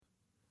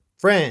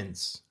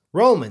Friends,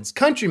 Romans,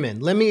 countrymen,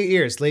 lend me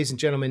your ears, ladies and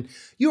gentlemen.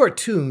 You are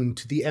tuned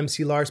to the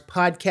MC Lars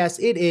podcast.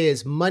 It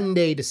is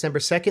Monday, December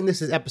 2nd.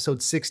 This is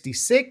episode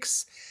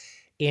 66.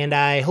 And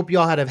I hope you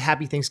all had a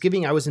happy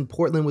Thanksgiving. I was in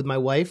Portland with my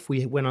wife.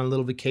 We went on a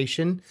little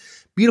vacation.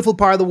 Beautiful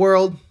part of the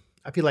world.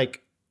 I feel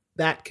like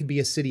that could be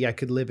a city I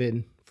could live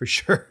in for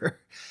sure.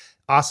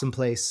 Awesome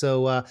place.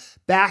 So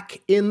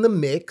back in the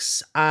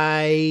mix.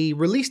 I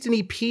released an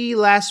EP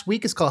last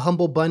week. It's called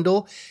Humble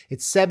Bundle.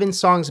 It's 7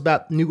 songs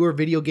about newer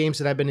video games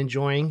that I've been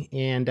enjoying.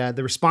 And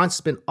the response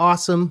has been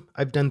awesome.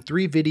 I've done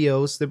 3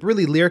 videos. They're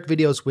really lyric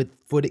videos with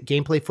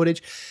gameplay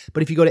footage.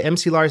 But if you go to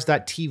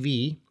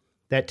mclars.tv,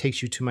 that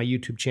takes you to my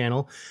YouTube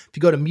channel. If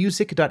you go to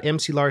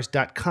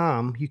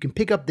music.mclars.com, you can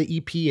pick up the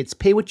EP. It's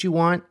pay what you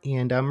want,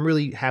 and I'm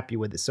really happy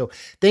with it. So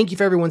thank you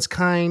for everyone's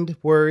kind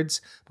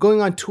words. I'm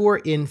going on tour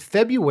in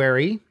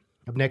February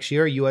of next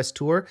year, a U.S.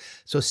 tour.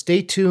 So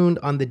stay tuned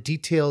on the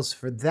details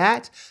for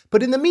that.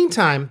 But in the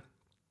meantime,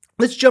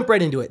 let's jump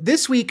right into it.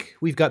 This week,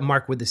 we've got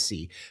Marc with a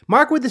C.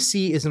 Marc with a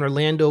C is an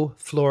Orlando,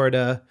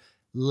 Florida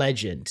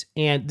legend.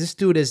 And this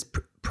dude is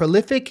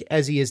prolific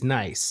as he is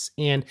nice.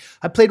 And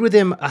I played with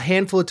him a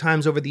handful of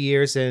times over the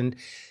years, and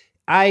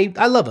I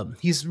love him.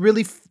 He's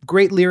really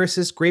great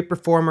lyricist, great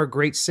performer,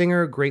 great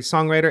singer, great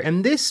songwriter.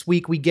 And this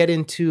week we get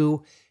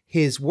into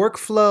his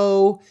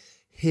workflow,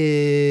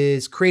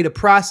 his creative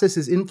process,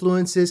 his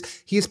influences.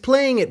 He is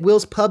playing at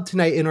Will's Pub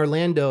tonight in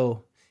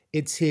Orlando.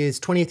 It's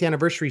his 20th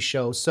anniversary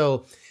show.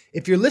 So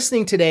if you're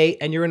listening today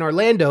and you're in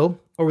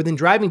Orlando or within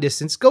driving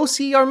distance, go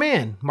see our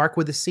man, Marc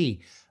with a C.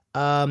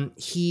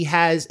 He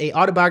has a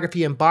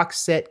autobiography and box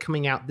set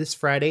coming out this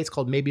Friday. It's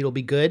called Maybe It'll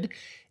Be Good.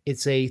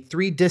 It's a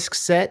 3-disc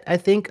set, I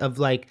think, of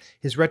like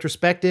his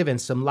retrospective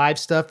and some live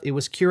stuff. It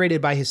was curated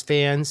by his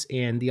fans,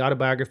 and the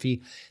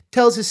autobiography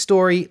tells his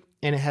story,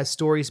 and it has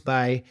stories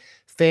by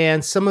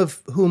fans, some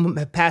of whom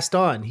have passed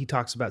on, he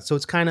talks about. So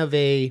it's kind of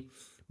a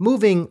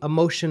moving,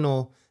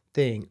 emotional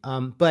thing.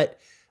 But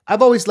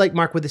I've always liked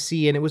Marc with a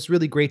C, and it was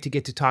really great to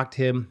get to talk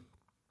to him.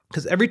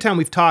 Because every time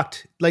we've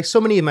talked, like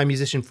so many of my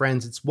musician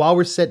friends, it's while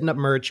we're setting up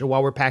merch or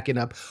while we're packing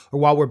up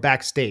or while we're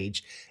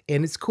backstage.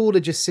 And it's cool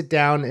to just sit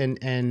down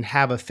and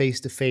have a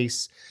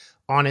face-to-face,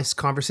 honest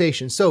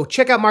conversation. So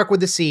check out Marc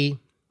with a C,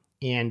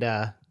 and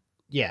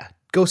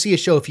go see a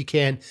show if you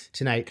can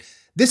tonight.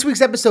 This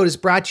week's episode is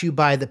brought to you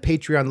by the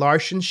Patreon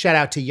Larson. Shout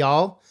out to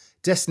y'all,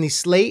 Destiny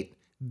Slate,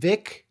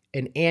 Vic,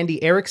 and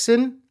Andy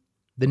Erickson,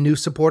 the new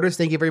supporters.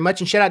 Thank you very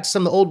much. And shout out to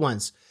some of the old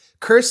ones,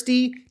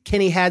 Kirsty,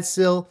 Kenny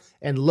Hadsill,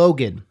 and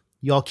Logan.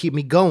 Y'all keep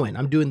me going.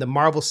 I'm doing the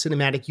Marvel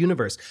Cinematic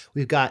Universe.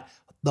 We've got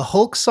the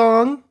Hulk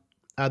song,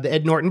 the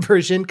Ed Norton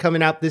version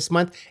coming out this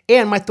month,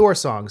 and my Thor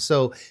song.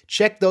 So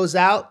check those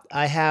out.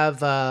 I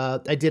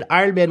did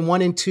Iron Man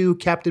 1 and 2,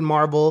 Captain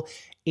Marvel,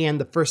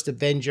 and the First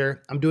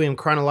Avenger. I'm doing them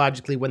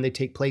chronologically when they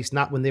take place,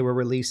 not when they were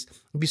released.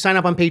 If you sign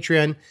up on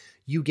Patreon,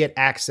 you get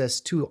access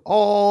to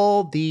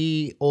all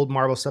the old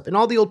Marvel stuff and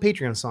all the old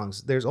Patreon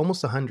songs. There's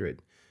almost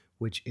 100,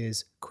 which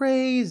is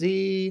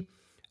crazy.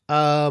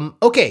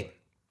 Okay.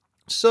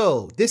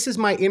 So this is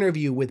my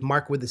interview with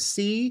Marc with a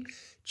C.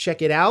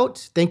 Check it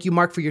out. Thank you,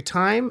 Marc, for your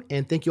time.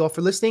 And thank you all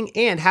for listening.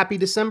 And happy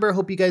December.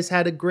 Hope you guys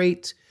had a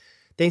great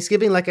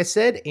Thanksgiving, like I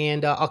said.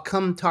 And I'll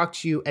come talk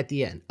to you at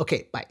the end.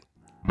 Okay, bye.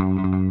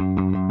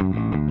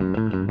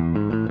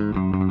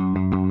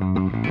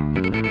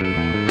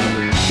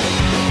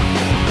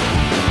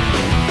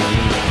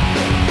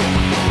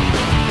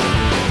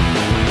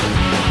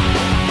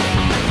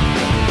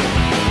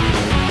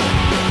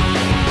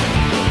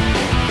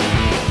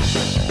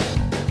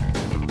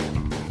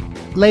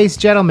 Ladies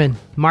and gentlemen,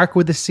 Marc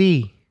with a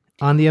C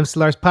on the MC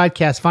Lars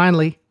podcast.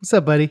 Finally. What's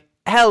up, buddy?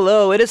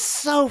 Hello. It is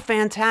so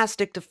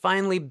fantastic to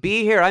finally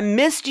be here. I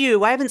missed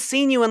you. I haven't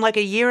seen you in like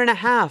a year and a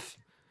half.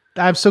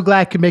 I'm so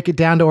glad I could make it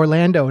down to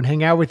Orlando and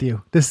hang out with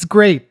you. This is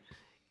great.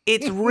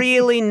 It's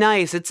really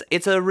nice.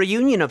 It's a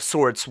reunion of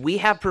sorts. We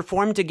have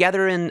performed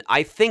together in,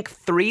 I think,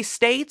 3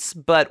 states,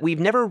 but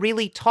we've never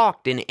really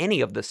talked in any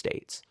of the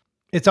states.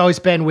 It's always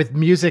been with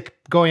music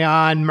going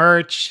on,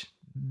 merch,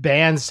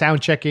 bands,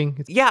 sound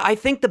checking. Yeah, I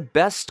think the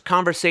best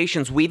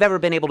conversations we've ever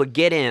been able to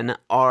get in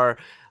are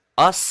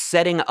us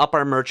setting up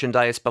our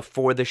merchandise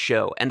before the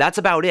show. And that's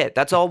about it.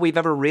 That's all we've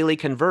ever really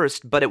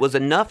conversed, but it was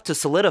enough to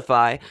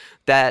solidify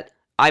that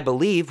I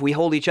believe we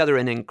hold each other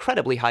in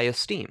incredibly high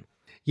esteem.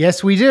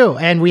 Yes, we do.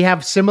 And we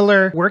have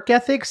similar work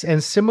ethics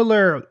and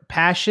similar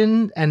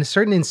passion and a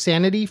certain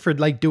insanity for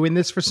like doing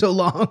this for so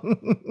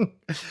long.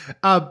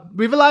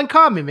 We have a lot in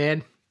common,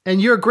 man. And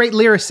you're a great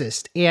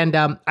lyricist, and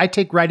I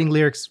take writing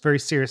lyrics very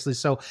seriously,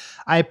 so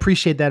I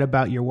appreciate that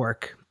about your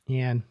work.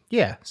 And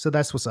yeah, so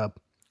that's what's up.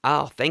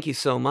 Oh, thank you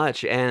so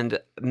much. And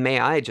may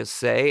I just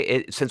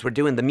say, since we're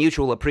doing the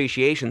Mutual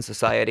Appreciation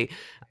Society,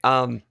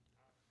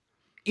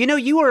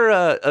 you were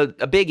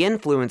a big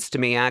influence to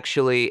me,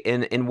 actually,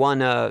 in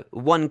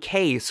one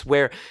case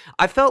where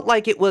I felt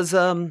like it was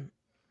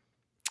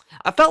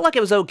I felt like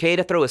it was okay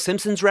to throw a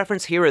Simpsons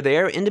reference here or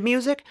there into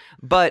music,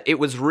 but it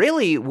was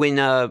really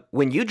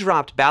when you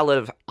dropped Ballad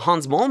of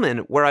Hans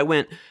Moleman where I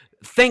went,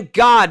 thank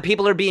God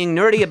people are being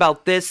nerdy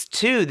about this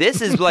too.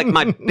 This is like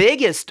my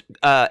biggest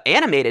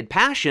animated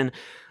passion.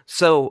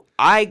 So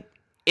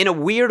in a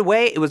weird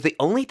way, it was the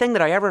only thing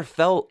that I ever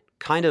felt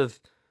kind of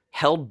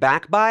held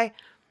back by.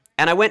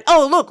 And I went,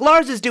 oh, look,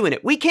 Lars is doing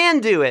it. We can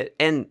do it.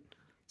 And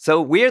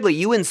so weirdly,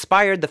 you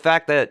inspired the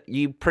fact that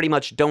you pretty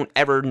much don't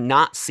ever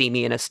not see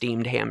me in a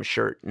steamed ham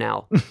shirt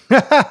now.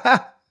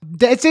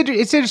 It's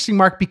interesting,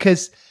 Mark,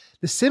 because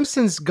The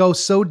Simpsons go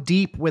so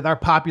deep with our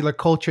popular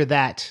culture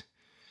that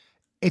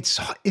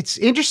it's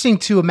interesting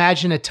to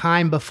imagine a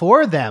time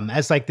before them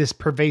as like this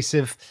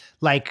pervasive,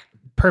 like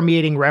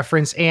permeating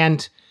reference.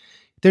 And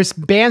there's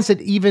bands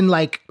that even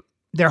like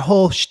their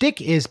whole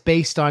shtick is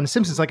based on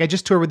Simpsons. Like I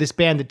just toured with this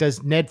band that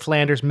does Ned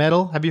Flanders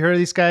metal. Have you heard of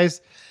these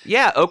guys?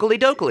 Yeah, Oakley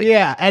Dokley.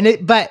 Yeah,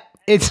 but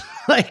it's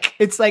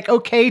like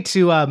okay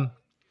to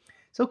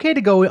it's okay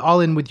to go all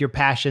in with your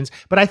passions.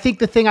 But I think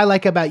the thing I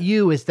like about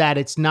you is that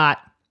it's not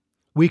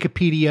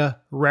Wikipedia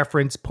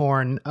reference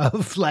porn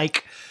of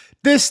like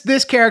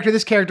this character.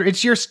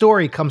 It's your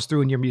story comes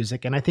through in your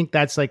music, and I think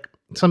that's like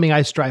something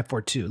I strive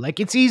for too. Like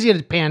it's easy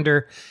to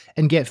pander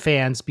and get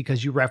fans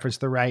because you reference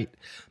the right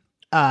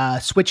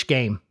Switch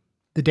game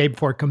the day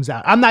before it comes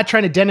out. I'm not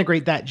trying to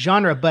denigrate that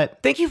genre, but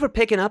thank you for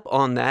picking up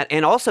on that,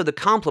 and also the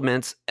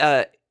compliments.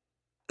 I'm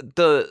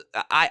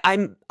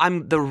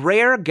the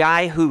rare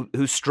guy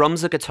who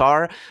strums a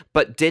guitar,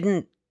 but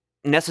didn't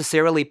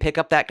necessarily pick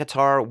up that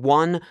guitar,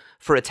 one,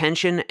 for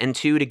attention, and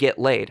two, to get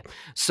laid.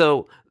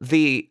 So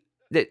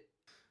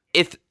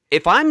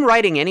if I'm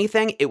writing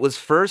anything, it was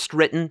first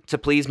written to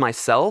please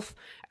myself,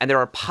 and there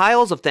are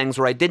piles of things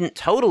where I didn't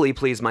totally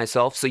please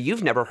myself, so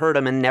you've never heard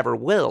them and never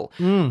will.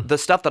 The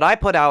stuff that I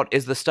put out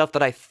is the stuff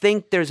that I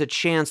think there's a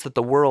chance that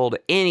the world,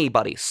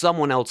 anybody,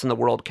 someone else in the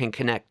world can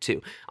connect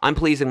to. I'm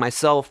pleasing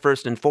myself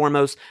first and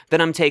foremost, then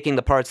I'm taking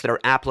the parts that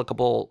are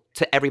applicable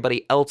to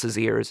everybody else's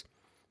ears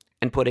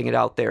and putting it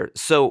out there.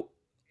 So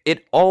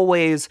it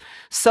always,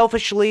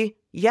 selfishly,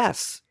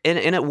 yes,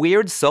 in a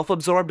weird,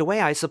 self-absorbed way,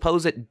 I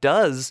suppose it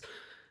does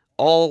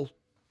all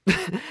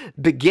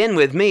begin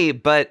with me,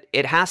 but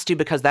it has to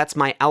because that's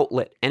my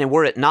outlet. And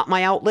were it not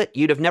my outlet,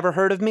 you'd have never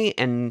heard of me,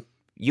 and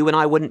you and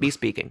I wouldn't be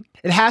speaking.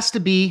 It has to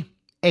be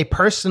a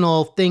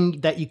personal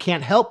thing that you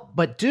can't help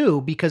but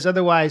do, because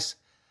otherwise,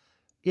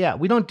 yeah,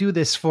 we don't do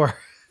this for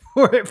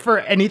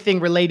anything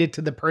related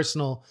to the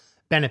personal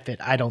benefit,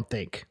 I don't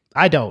think.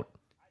 I don't.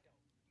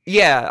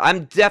 Yeah,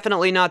 I'm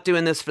definitely not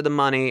doing this for the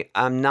money.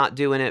 I'm not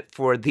doing it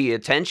for the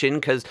attention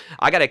because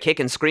I got to kick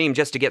and scream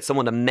just to get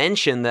someone to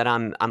mention that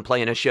I'm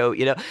playing a show,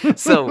 you know?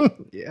 So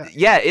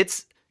yeah,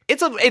 it's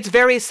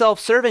very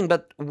self-serving,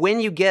 but when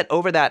you get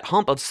over that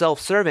hump of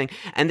self-serving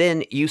and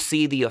then you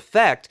see the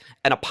effect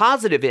and a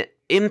positive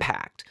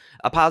impact,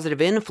 a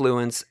positive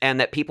influence, and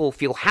that people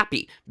feel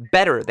happy,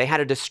 better, they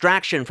had a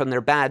distraction from their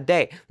bad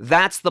day,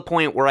 that's the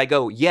point where I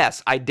go,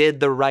 yes, I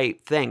did the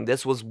right thing.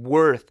 This was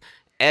worth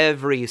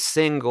every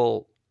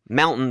single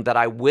mountain that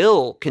I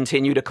will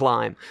continue to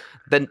climb.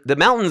 The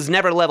mountains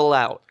never level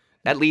out,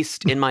 at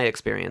least in my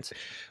experience.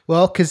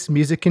 Well, because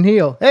music can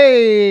heal.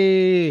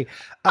 Hey!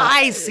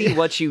 I see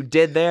what you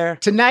did there.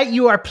 Tonight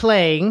you are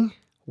playing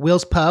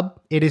Will's Pub.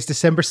 It is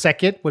December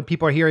 2nd when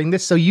people are hearing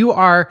this. So you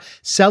are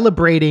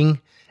celebrating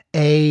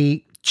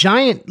a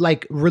giant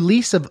like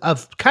release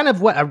of kind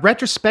of what, a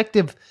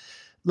retrospective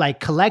like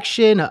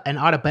collection, an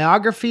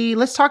autobiography.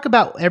 Let's talk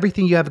about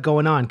everything you have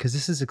going on because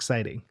this is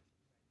exciting.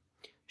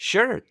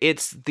 Sure.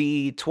 It's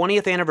the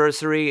 20th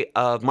anniversary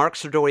of Marc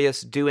Sertorius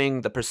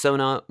doing the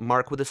persona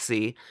Marc with a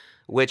C,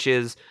 which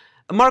is...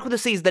 Marc with a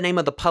C is the name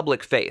of the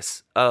public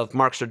face of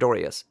Marc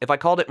Sertorius. If I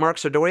called it Marc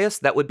Sertorius,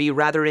 that would be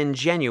rather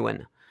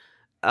ingenuine,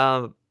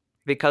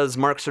 because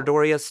Marc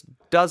Sertorius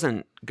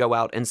doesn't go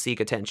out and seek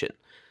attention.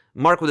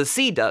 Marc with a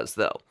C does,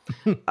 though.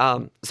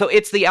 So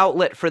it's the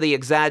outlet for the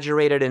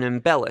exaggerated and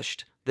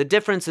embellished. The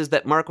difference is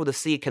that Marc with a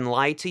C can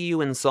lie to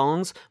you in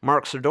songs.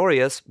 Marc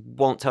Sertorius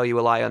won't tell you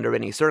a lie under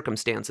any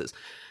circumstances.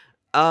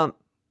 But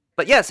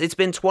yes, it's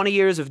been 20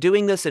 years of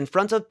doing this in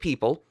front of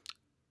people.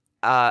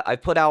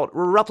 I've put out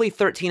roughly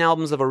 13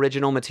 albums of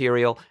original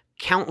material,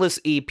 countless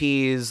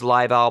EPs,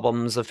 live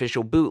albums,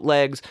 official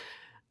bootlegs.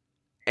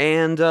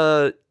 And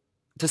to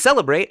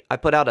celebrate, I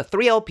put out a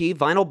 3LP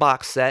vinyl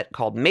box set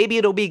called Maybe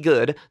It'll Be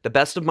Good, the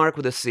best of Marc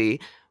with a C.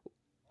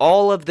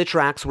 All of the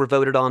tracks were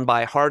voted on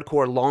by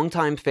hardcore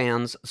longtime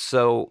fans,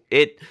 so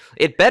it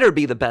better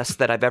be the best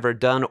that I've ever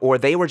done, or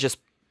they were just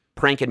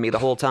pranking me the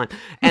whole time.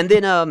 And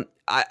then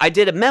I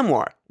did a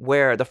memoir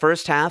where the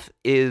first half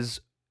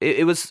is,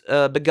 it was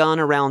begun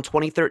around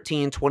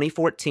 2013,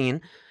 2014.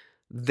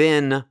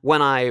 Then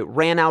when I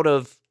ran out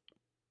of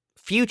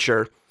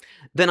future,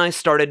 then I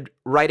started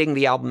writing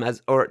the album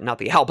or not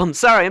the album,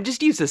 sorry, I'm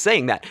just used to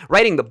saying that,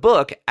 writing the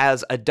book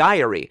as a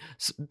diary,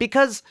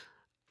 because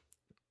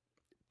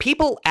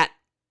people at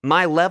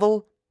my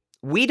level,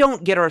 we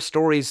don't get our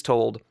stories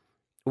told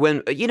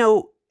when, you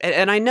know,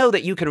 and I know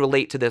that you can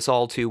relate to this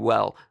all too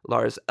well,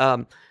 Lars.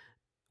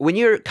 When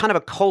you're kind of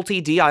a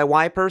culty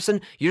DIY person,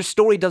 your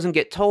story doesn't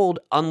get told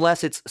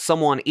unless it's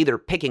someone either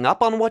picking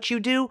up on what you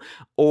do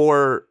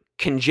or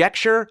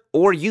conjecture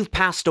or you've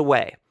passed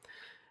away.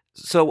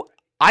 So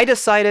I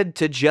decided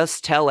to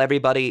just tell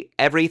everybody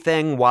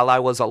everything while I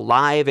was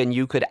alive, and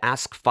you could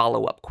ask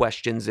follow-up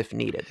questions if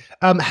needed.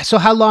 So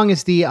how long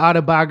is the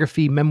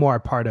autobiography memoir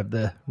part of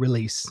the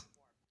release?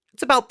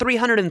 It's about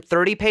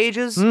 330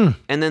 pages, and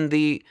then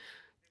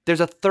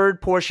there's a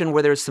third portion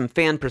where there's some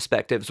fan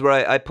perspectives,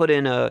 where I put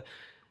in a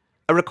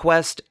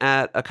request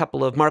at a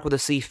couple of Marc with a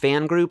C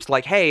fan groups,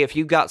 like, hey, if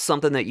you've got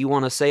something that you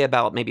want to say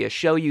about maybe a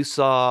show you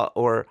saw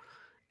or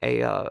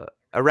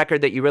a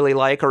record that you really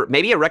like, or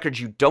maybe a record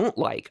you don't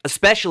like,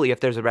 especially if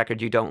there's a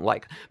record you don't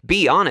like.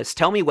 Be honest.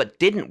 Tell me what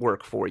didn't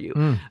work for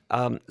you.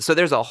 So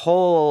there's a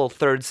whole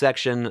third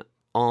section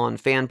on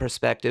fan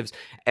perspectives.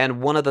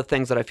 And one of the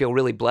things that I feel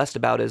really blessed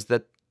about is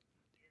that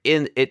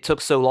it took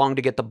so long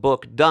to get the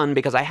book done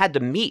because I had to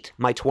meet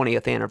my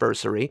 20th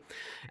anniversary.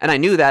 And I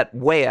knew that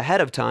way ahead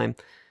of time.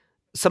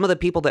 Some of the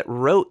people that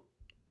wrote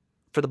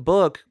for the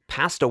book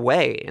passed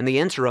away in the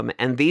interim.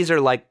 And these are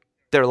like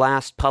their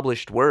last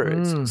published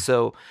words.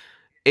 So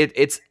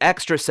it's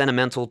extra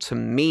sentimental to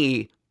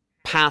me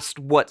past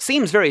what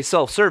seems very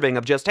self-serving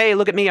of just, hey,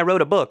 look at me, I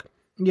wrote a book.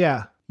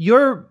 Yeah.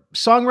 Your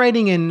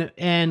songwriting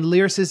and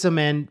lyricism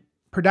and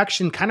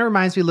production kind of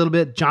reminds me a little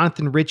bit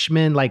Jonathan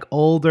Richman, like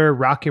older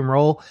rock and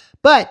roll,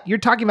 but you're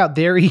talking about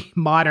very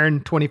modern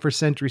 21st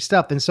century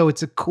stuff. And so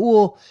it's a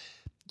cool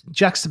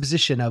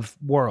juxtaposition of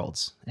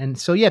worlds. And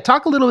so, yeah,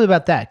 talk a little bit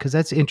about that because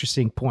that's an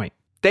interesting point.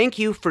 Thank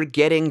you for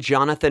getting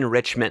Jonathan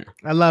Richman.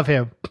 I love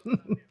him.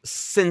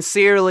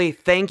 Sincerely,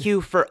 thank you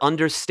for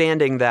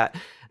understanding that.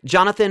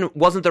 Jonathan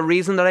wasn't the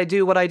reason that I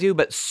do what I do,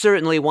 but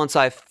certainly once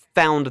I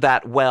found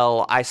that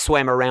well, I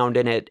swam around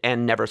in it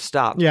and never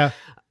stopped. Yeah.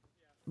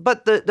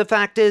 But the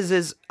fact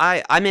is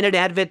I'm in an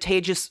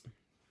advantageous...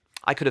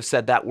 I could have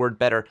said that word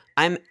better.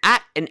 I'm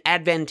at an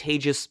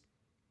advantageous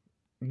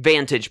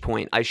vantage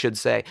point, I should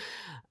say,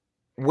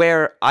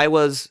 where I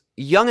was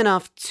young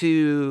enough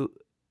to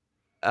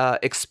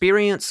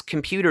experience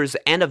computers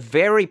and a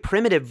very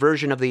primitive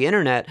version of the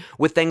internet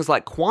with things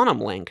like Quantum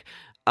Link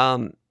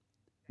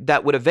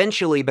that would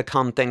eventually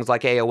become things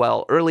like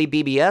AOL, early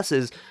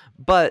BBSs,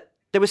 but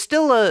there was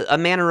still a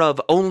manner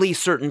of only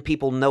certain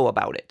people know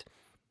about it.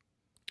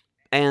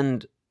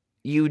 And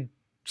you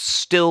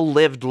still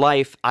lived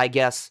life, I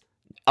guess,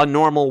 a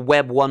normal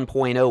Web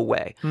 1.0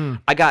 way.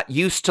 I got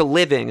used to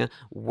living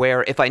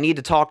where if I need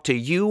to talk to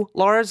you,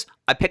 Lars,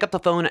 I pick up the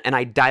phone and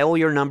I dial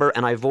your number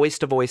and I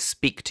voice-to-voice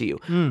speak to you.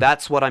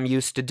 That's what I'm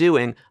used to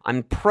doing.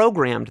 I'm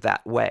programmed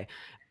that way.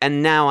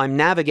 And now I'm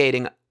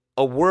navigating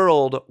a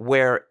world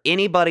where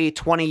anybody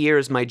 20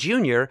 years my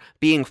junior,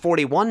 being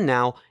 41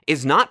 now,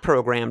 is not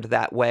programmed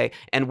that way,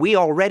 and we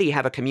already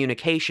have a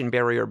communication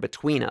barrier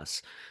between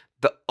us.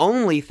 The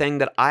only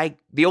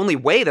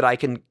way that I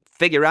can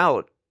figure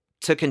out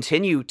to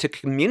continue to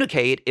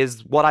communicate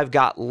is what I've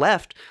got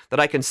left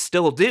that I can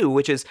still do,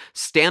 which is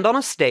stand on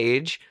a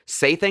stage,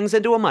 say things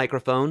into a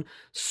microphone,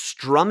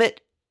 strum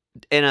it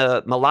in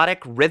a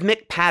melodic,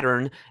 rhythmic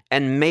pattern,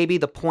 and maybe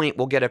the point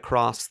will get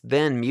across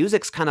then.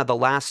 Music's kind of the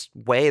last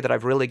way that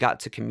I've really got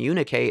to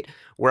communicate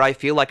where I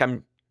feel like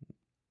I'm,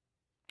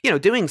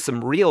 doing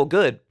some real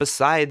good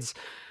besides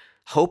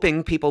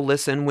hoping people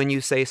listen when you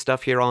say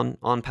stuff here on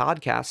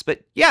podcasts.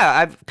 But yeah,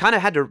 I've kind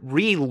of had to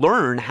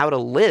relearn how to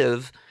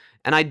live.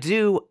 And I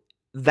do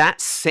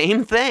that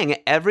same thing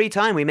every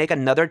time we make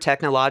another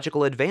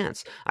technological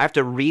advance. I have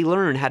to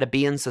relearn how to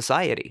be in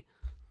society.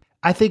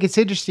 I think it's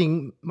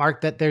interesting,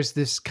 Marc, that there's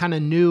this kind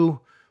of new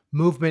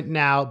movement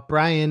now.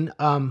 Brian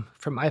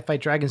from I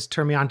Fight Dragons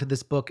turned me on to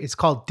this book. It's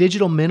called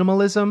Digital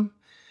Minimalism.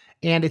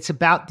 And it's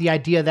about the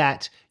idea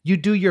that you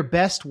do your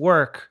best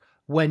work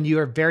when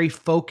you're very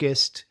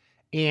focused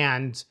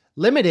and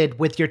limited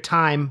with your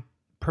time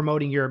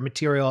promoting your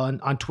material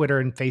on Twitter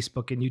and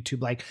Facebook and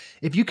YouTube. Like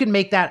if you can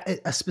make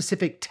that a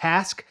specific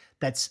task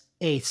that's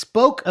a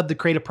spoke of the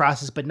creative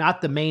process, but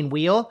not the main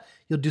wheel,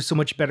 you'll do so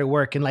much better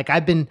work. And like,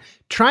 I've been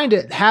trying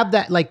to have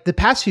that, like the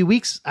past few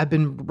weeks, I've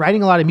been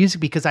writing a lot of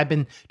music because I've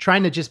been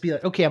trying to just be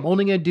like, okay, I'm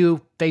only going to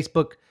do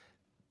Facebook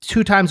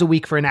 2 times a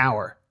week for an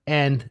hour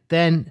and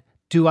then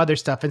do other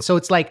stuff. And so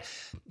it's like,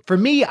 for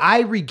me,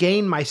 I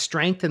regain my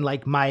strength and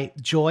like my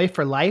joy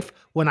for life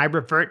when I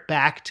revert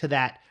back to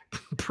that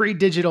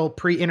pre-digital,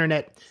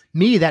 pre-internet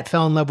me that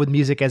fell in love with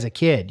music as a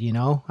kid,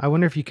 I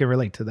wonder if you can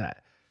relate to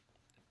that.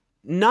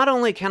 Not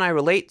only can I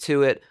relate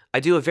to it, I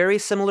do a very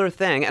similar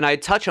thing, and I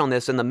touch on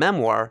this in the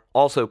memoir,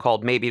 also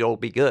called Maybe It'll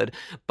Be Good,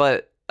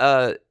 but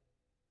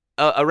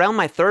around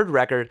my third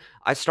record,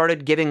 I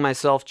started giving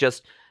myself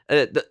just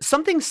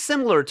something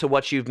similar to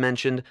what you've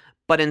mentioned,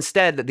 but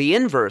instead, the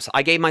inverse.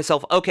 I gave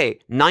myself, okay,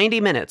 90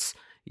 minutes.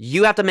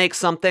 You have to make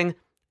something.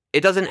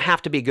 It doesn't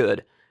have to be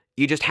good.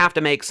 You just have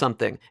to make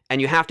something,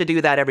 and you have to do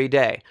that every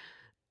day.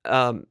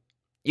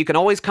 You can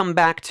always come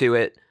back to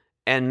it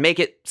and make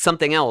it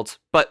something else,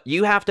 but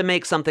you have to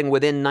make something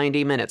within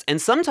 90 minutes.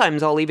 And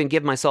sometimes I'll even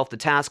give myself the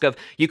task of,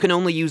 you can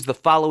only use the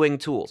following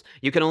tools.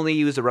 You can only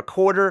use a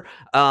recorder,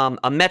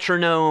 a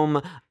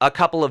metronome, a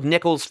couple of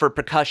nickels for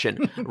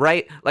percussion,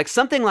 right? Like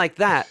something like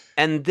that.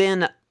 And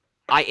then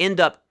I end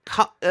up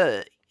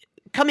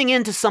coming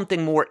into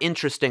something more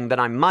interesting than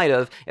I might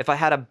have if I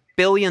had a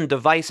billion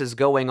devices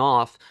going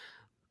off,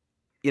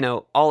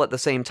 all at the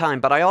same time.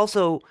 But I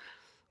also,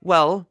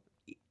 well,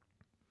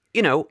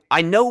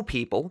 I know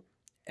people,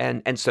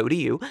 and so do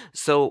you,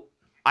 so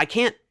I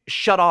can't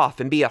shut off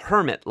and be a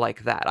hermit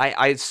like that.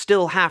 I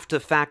still have to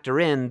factor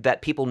in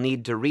that people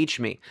need to reach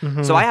me.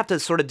 So I have to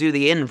sort of do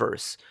the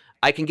inverse.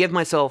 I can give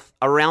myself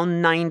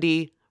around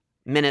 90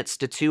 minutes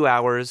to 2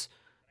 hours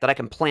that I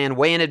can plan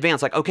way in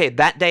advance. Like, okay,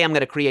 that day I'm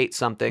going to create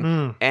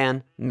something,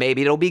 and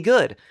maybe it'll be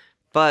good.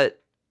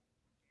 But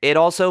it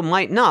also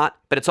might not,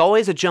 but it's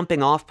always a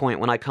jumping off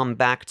point when I come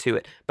back to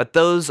it. But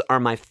those are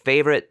my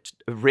favorite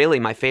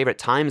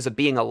times of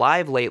being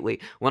alive lately,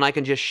 when I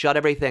can just shut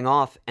everything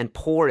off and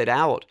pour it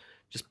out.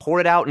 Just pour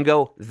it out and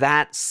go,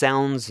 that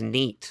sounds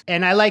neat.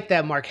 And I like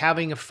that, Mark,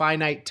 having a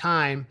finite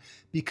time,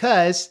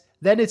 because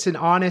then it's an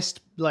honest,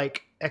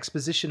 like,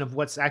 exposition of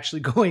what's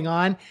actually going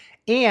on.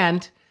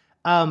 And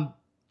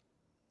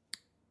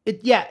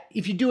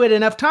if you do it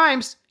enough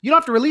times, you don't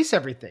have to release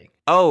everything.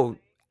 Oh,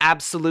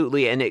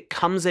 absolutely. And it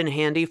comes in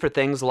handy for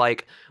things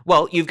like,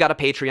 well, you've got a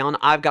Patreon,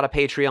 I've got a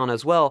Patreon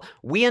as well.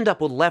 We end up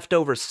with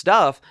leftover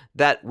stuff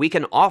that we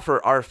can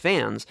offer our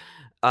fans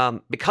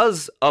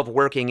because of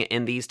working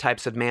in these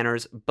types of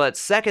manners. But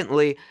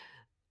secondly,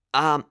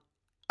 I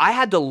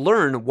had to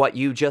learn what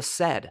you just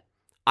said.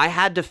 I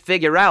had to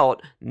figure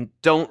out,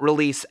 don't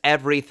release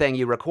everything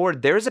you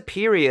record. There's a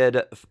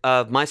period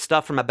of my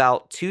stuff from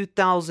about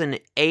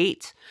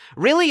 2008,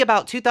 really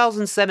about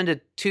 2007 to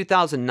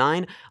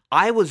 2009.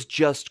 I was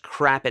just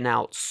crapping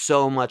out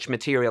so much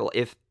material.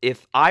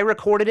 If I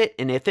recorded it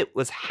and if it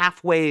was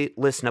halfway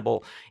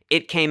listenable,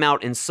 it came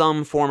out in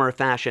some form or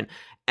fashion.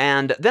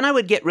 And then I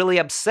would get really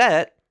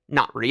upset,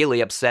 not really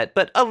upset,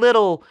 but a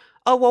little,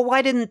 oh, well,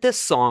 why didn't this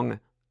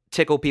song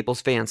tickle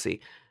people's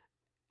fancy?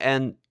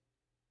 And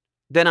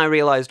then I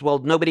realized, well,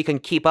 nobody can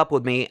keep up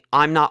with me.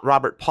 I'm not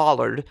Robert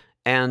Pollard.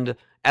 And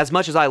as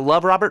much as I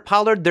love Robert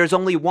Pollard, there's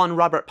only one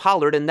Robert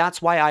Pollard, and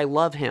that's why I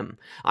love him.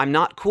 I'm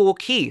not Cool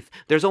Keith.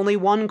 There's only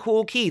one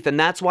Cool Keith, and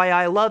that's why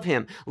I love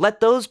him.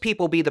 Let those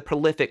people be the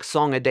prolific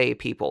song-a-day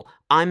people.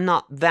 I'm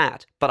not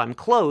that, but I'm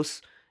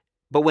close.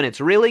 But when it's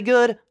really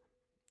good,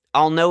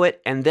 I'll know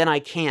it, and then I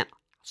can't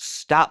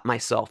stop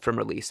myself from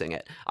releasing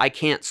it. I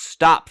can't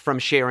stop from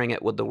sharing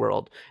it with the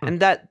world. And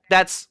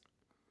that's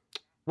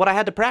what I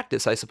had to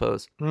practice, I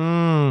suppose.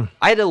 I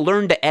had to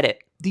learn to edit.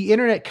 The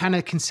internet kind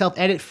of can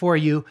self-edit for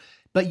you,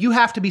 but you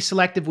have to be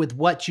selective with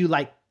what you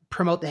like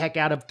promote the heck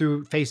out of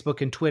through Facebook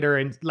and Twitter.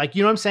 And like,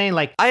 you know what I'm saying?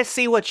 Like, I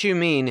see what you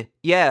mean.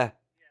 Yeah.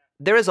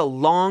 There is a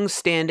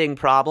long-standing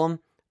problem.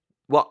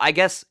 Well, I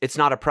guess it's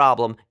not a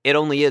problem. It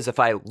only is if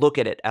I look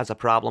at it as a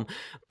problem.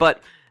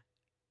 But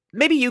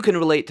maybe you can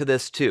relate to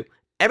this too.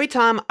 Every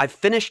time I've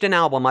finished an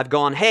album, I've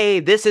gone, hey,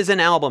 this is an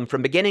album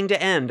from beginning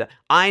to end.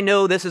 I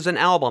know this is an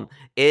album.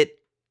 It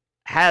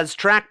has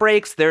track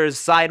breaks, there's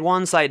side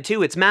 1, side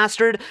 2, it's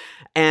mastered,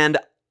 and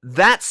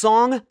that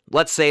song,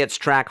 let's say it's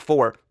track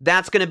 4,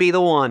 that's going to be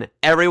the one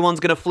everyone's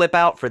going to flip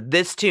out for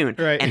this tune.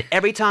 Right. And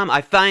every time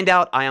I find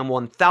out I am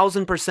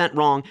 1000%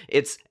 wrong,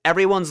 it's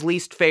everyone's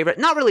least favorite,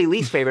 not really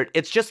least favorite,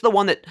 it's just the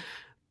one that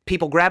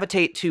people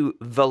gravitate to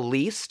the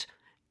least,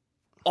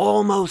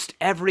 almost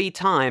every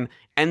time.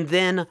 And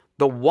then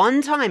the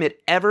one time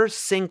it ever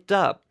synced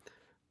up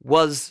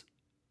was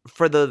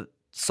for the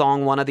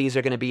song One of These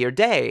Are Gonna Be Your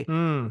Day,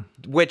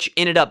 which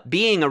ended up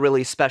being a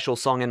really special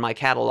song in my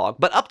catalog.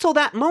 But up till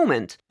that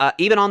moment,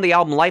 even on the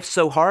album Life's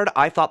So Hard,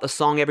 I thought the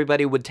song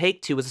everybody would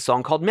take to was a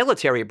song called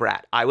Military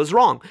Brat. I was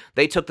wrong.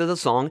 They took to the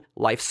song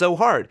Life's So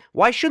Hard.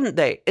 Why shouldn't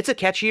they? It's a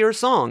catchier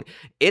song.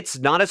 It's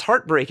not as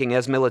heartbreaking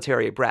as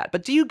Military Brat.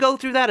 But do you go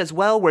through that as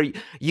well, where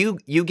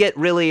you get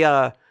really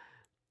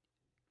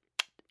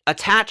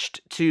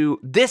attached to,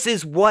 this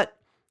is what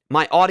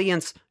my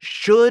audience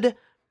should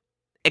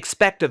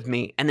expect of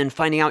me, and then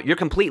finding out you're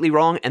completely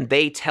wrong and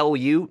they tell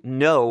you,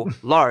 no,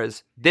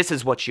 Lars, this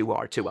is what you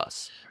are to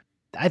us?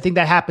 I think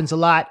that happens a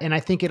lot. And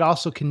I think it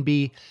also can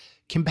be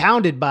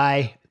compounded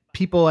by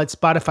people at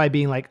Spotify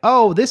being like,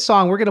 oh, this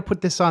song, we're going to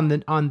put this on the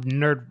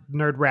nerd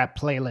rap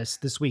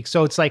playlist this week.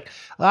 So it's like,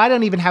 well, I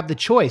don't even have the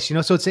choice,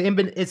 so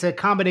it's a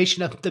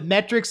combination of the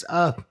metrics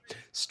of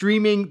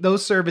streaming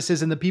those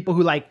services and the people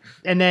who like,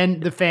 and then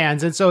the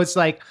fans. And so it's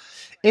like,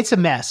 it's a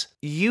mess.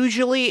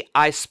 Usually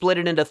I split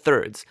it into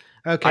thirds.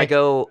 Okay. I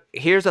go,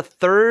 here's a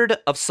third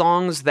of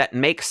songs that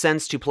make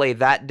sense to play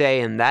that day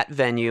in that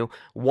venue,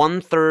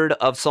 1/3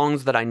 of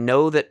songs that I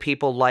know that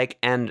people like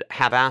and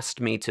have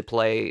asked me to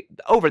play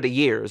over the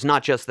years,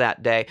 not just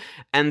that day,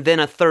 and then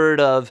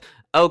 1/3 of,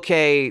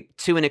 okay,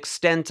 to an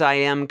extent I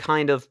am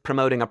kind of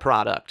promoting a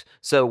product,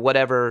 so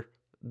whatever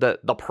the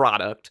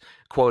product,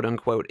 quote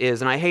unquote,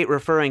 is. And I hate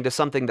referring to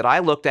something that I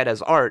looked at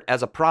as art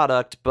as a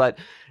product, but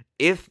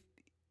if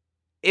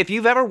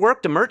you've ever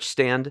worked a merch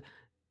stand,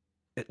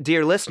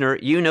 dear listener,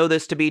 you know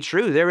this to be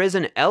true. There is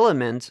an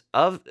element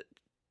of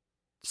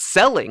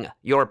selling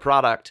your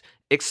product,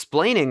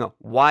 explaining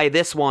why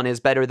this one is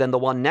better than the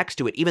one next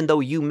to it, even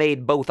though you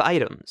made both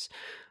items.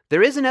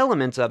 there is an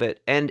element of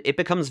it, and it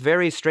becomes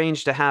very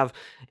strange to have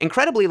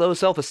incredibly low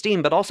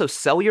self-esteem, but also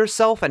sell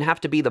yourself and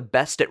have to be the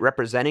best at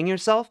representing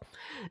yourself.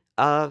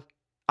 I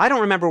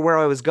don't remember where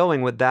I was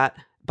going with that,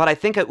 but I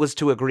think it was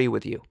to agree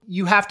with you.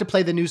 You have to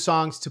play the new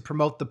songs to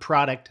promote the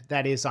product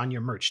that is on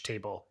your merch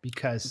table,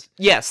 because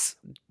yes,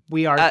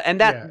 we are, and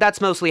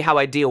that's mostly how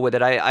I deal with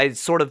it. I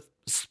sort of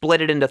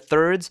split it into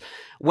thirds.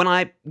 When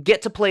I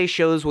get to play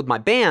shows with my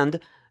band,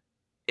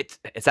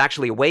 it's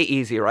actually way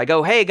easier. I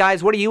go, hey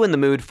guys, what are you in the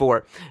mood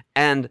for?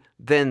 And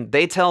then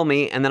they tell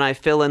me, and then I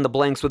fill in the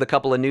blanks with a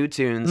couple of new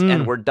tunes,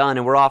 and we're done,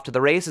 and we're off to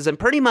the races. And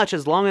pretty much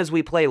as long as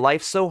we play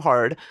Life's So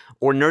Hard,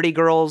 or Nerdy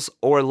Girls,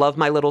 or Love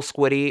My Little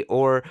Squiddy,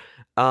 or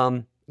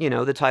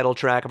the title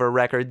track of a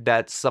record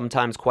that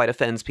sometimes quite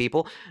offends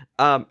people,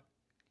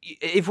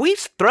 if we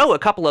throw a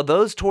couple of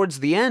those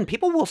towards the end,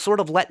 people will sort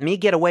of let me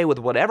get away with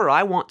whatever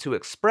I want to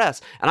express.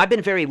 And I've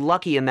been very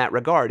lucky in that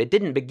regard. It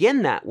didn't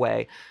begin that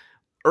way.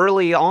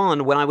 Early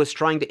on, when I was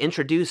trying to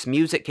introduce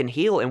Music Can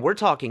Heal, and we're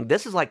talking,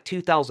 this is like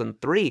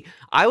 2003,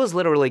 I was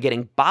literally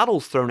getting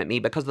bottles thrown at me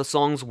because the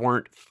songs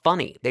weren't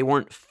funny. They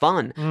weren't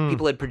fun.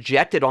 People had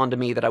projected onto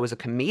me that I was a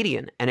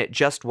comedian, and it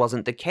just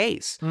wasn't the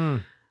case.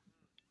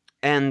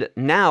 And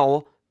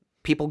now,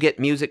 people get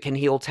Music Can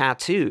Heal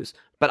tattoos.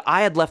 But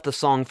I had left the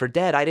song for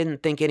dead. I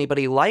didn't think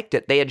anybody liked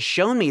it. They had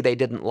shown me they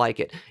didn't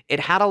like it. It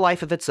had a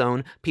life of its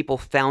own. People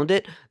found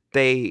it.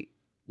 They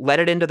let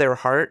it into their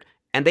heart.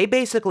 And they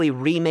basically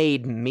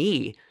remade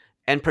me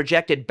and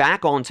projected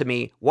back onto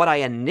me what I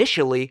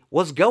initially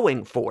was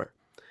going for.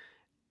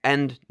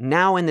 And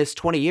now in this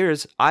 20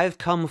 years, I've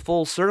come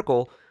full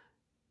circle.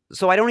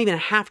 So I don't even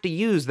have to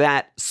use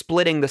that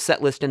splitting the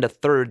set list into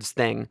thirds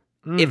thing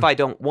if I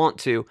don't want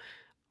to.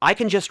 I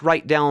can just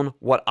write down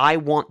what I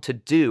want to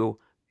do,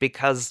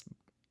 because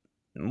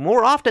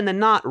more often than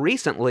not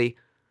recently,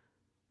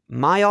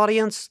 my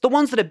audience, the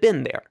ones that have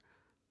been there,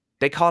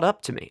 they caught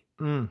up to me.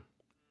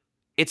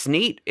 It's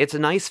neat. It's a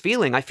nice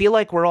feeling. I feel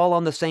like we're all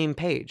on the same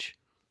page.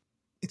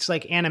 It's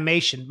like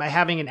animation. By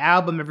having an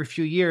album every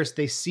few years,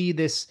 they see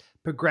this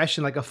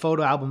progression, like a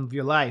photo album of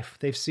your life.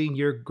 They've seen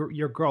your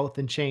growth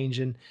and change.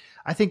 And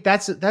I think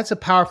that's a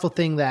powerful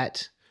thing,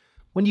 that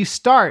when you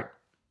start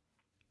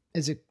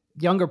as a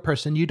younger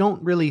person, you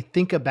don't really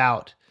think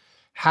about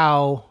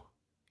how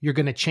you're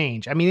going to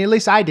change. I mean, at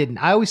least I didn't.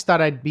 I always thought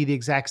I'd be the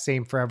exact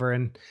same forever.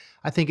 And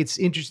I think it's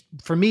interesting.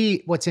 For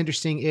me, what's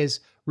interesting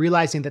is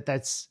realizing that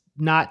that's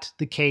not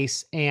the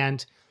case,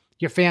 and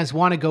your fans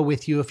want to go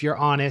with you if you're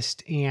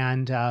honest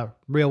and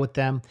real with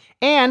them,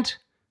 and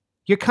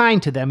you're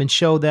kind to them and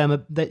show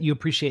them that you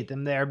appreciate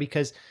them there,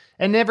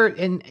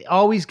 and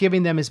always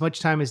giving them as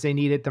much time as they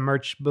need at the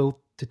merch booth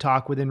to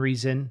talk within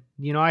reason.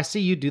 I see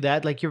you do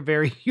that. Like, you're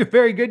very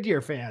good to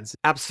your fans.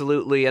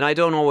 Absolutely. And I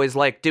don't always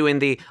like doing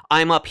the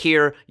I'm up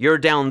here, you're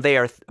down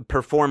there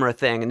performer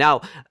thing.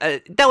 Now,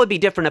 that would be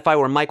different if I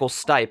were Michael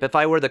Stipe. If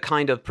I were the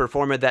kind of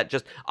performer that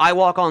just, I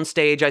walk on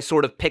stage, I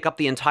sort of pick up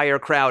the entire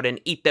crowd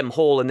and eat them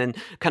whole and then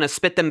kind of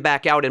spit them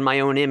back out in my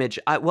own image.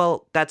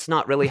 Well, that's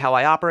not really how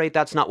I operate.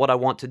 That's not what I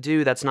want to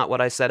do. That's not what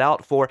I set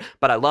out for.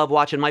 But I love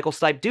watching Michael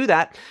Stipe do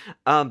that.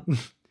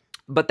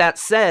 But that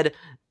said,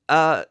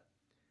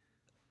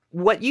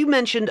 what you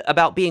mentioned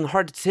about being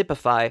hard to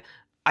typify,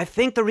 I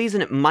think the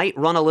reason it might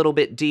run a little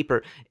bit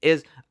deeper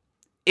is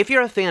if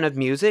you're a fan of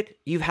music,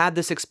 you've had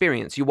this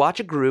experience. You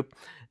watch a group,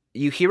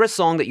 you hear a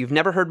song that you've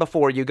never heard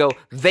before, you go,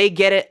 they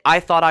get it,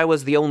 I thought I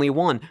was the only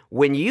one.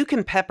 When you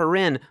can pepper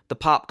in the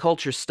pop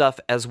culture stuff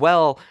as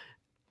well,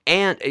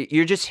 and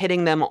you're just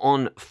hitting them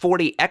on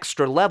 40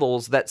 extra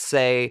levels that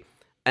say,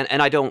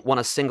 and I don't want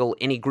to single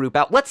any group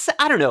out. Let's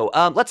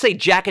say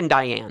Jack and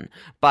Diane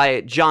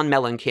by John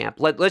Mellencamp.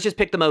 Let's just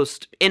pick the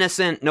most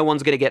innocent, no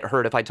one's going to get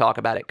hurt if I talk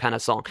about it kind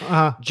of song.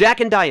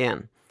 Jack and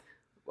Diane.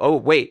 Oh,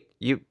 wait,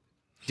 do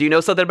you know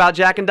something about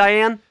Jack and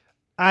Diane?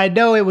 I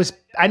know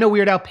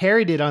Weird Al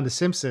parodied it on The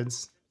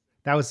Simpsons.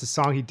 That was the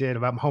song he did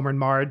about Homer and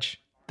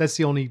Marge. That's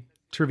the only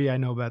trivia I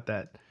know about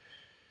that.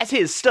 As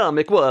his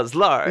stomach was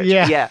large.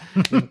 Yeah.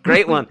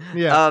 Great one.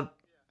 Yeah.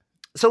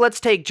 So let's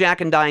take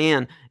Jack and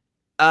Diane.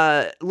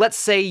 Let's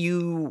say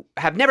you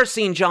have never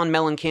seen John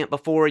Mellencamp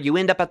before, you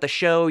end up at the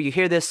show, you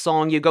hear this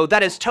song, you go,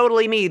 that is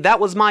totally me, that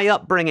was my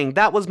upbringing,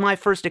 that was my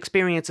first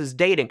experiences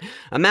dating.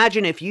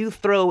 Imagine if you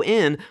throw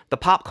in the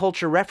pop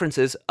culture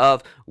references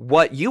of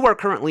what you are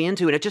currently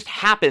into, and it just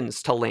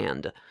happens to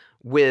land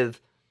with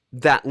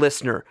that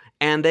listener,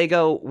 and they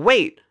go,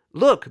 wait,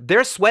 look,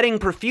 they're sweating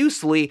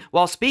profusely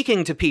while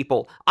speaking to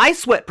people. I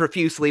sweat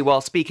profusely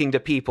while speaking to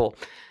people.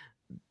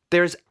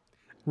 There's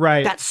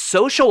that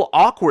social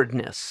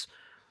awkwardness,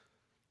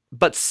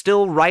 but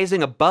still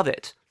rising above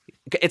it.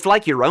 It's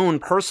like your own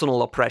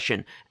personal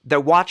oppression. They're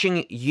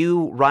watching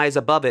you rise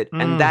above it,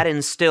 and that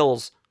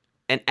instills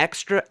an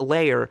extra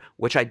layer,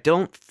 which I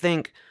don't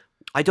think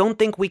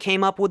we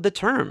came up with the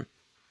term,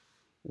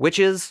 which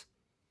is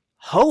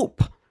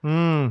hope.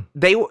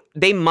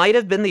 They might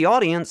have been the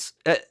audience,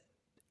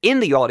 in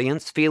the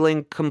audience,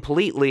 feeling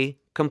completely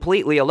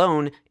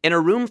alone in a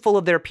room full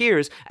of their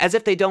peers, as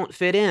if they don't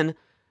fit in,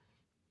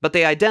 but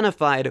they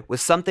identified with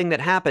something that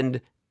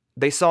happened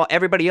They saw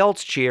everybody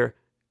else cheer,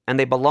 and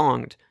they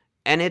belonged.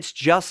 And it's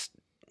just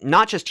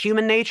not just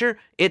human nature,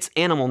 it's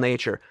animal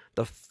nature.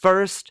 The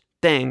first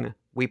thing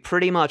we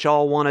pretty much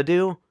all want to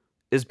do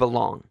is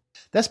belong.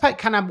 That's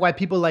kind of why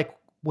people like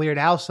Weird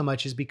Al so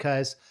much, is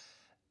because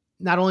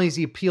not only has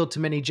he appealed to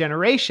many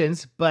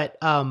generations, but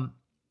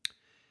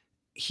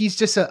he's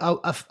just a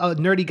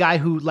nerdy guy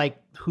who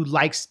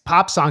likes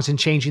pop songs and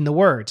changing the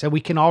words, and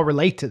we can all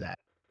relate to that.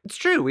 It's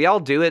true. We all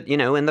do it,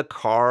 in the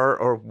car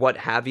or what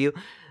have you.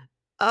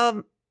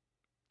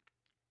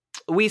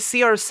 We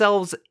see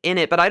ourselves in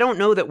it, but I don't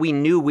know that we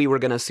knew we were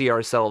going to see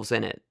ourselves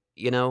in it.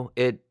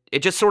 It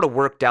just sort of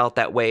worked out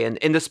that way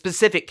in the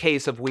specific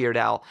case of Weird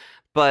Al.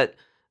 But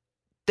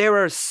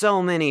there are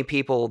so many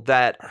people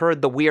that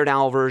heard the Weird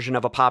Al version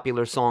of a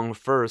popular song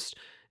first.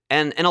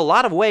 And in a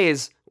lot of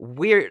ways,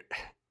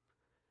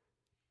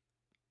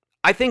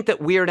 I think that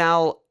Weird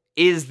Al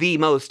is the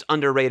most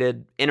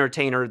underrated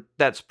entertainer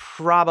that's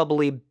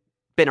probably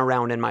been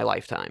around in my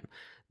lifetime.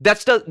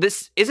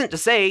 This isn't to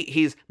say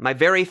he's my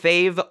very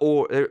fave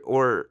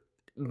or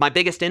my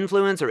biggest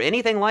influence or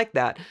anything like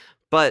that,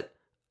 but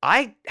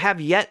I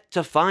have yet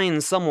to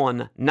find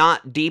someone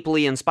not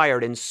deeply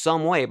inspired in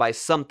some way by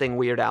something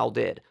Weird Al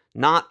did.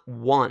 Not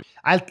one.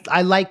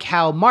 I like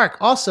how, Mark,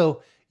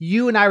 also,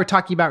 you and I were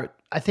talking about,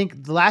 I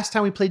think the last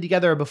time we played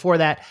together or before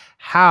that,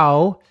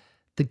 how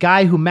the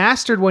guy who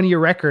mastered one of your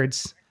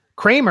records,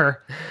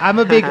 Kramer, I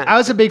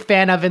was a big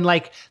fan of, and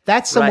like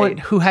that's someone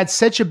who had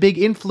such a big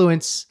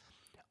influence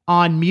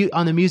on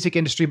the music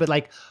industry, but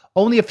like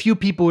only a few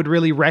people would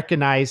really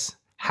recognize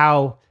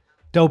how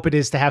dope it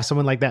is to have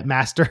someone like that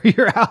master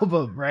your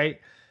album, right?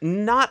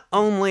 Not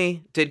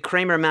only did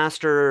Kramer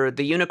master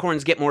the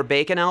Unicorns Get More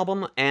Bacon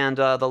album and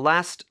the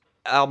last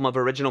album of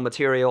original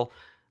material,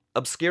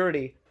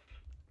 Obscurity,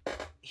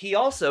 he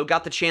also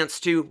got the chance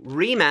to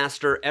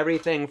remaster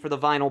everything for the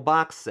vinyl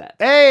box set.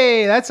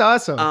 Hey, that's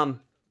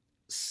awesome.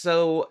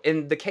 So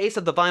in the case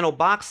of the vinyl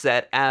box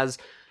set, as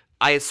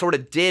I sort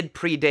of did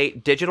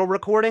predate digital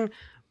recording,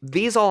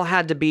 these all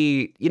had to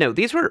be,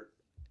 these were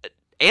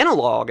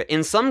analog.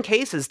 In some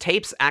cases,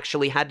 tapes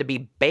actually had to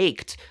be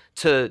baked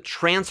to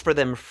transfer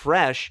them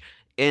fresh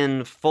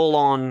in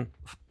full-on,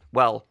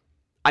 well,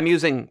 I'm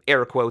using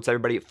air quotes,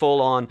 everybody,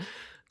 full-on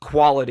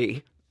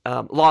quality,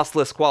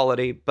 lossless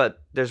quality,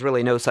 but there's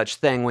really no such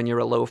thing when you're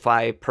a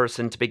lo-fi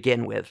person to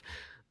begin with.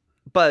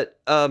 But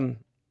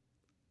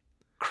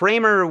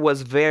Kramer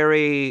was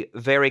very,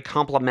 very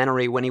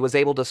complimentary when he was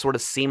able to sort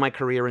of see my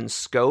career in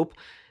scope,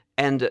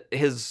 and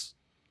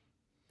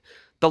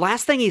the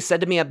last thing he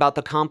said to me about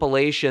the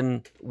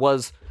compilation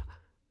was,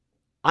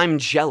 "I'm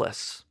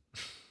jealous."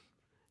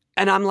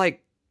 And I'm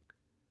like,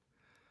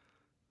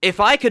 if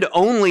I could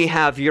only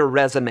have your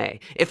resume,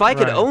 if I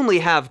could only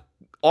have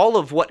all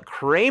of what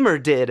Kramer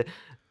did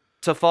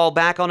to fall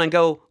back on and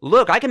go,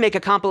 look, I can make a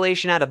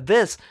compilation out of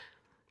this,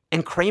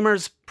 and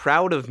Kramer's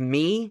proud of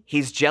me,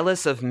 he's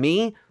jealous of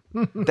me,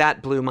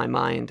 that blew my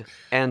mind.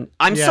 And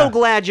I'm so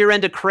glad you're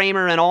into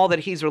Kramer and all that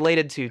he's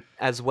related to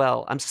as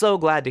well. I'm so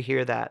glad to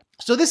hear that.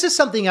 So this is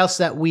something else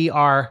that we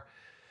are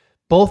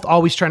both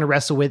always trying to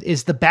wrestle with,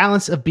 is the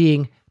balance of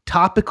being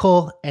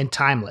topical and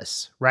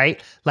timeless,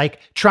 right?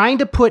 Like trying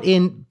to put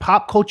in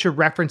pop culture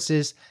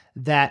references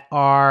that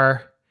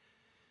are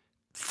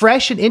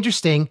fresh and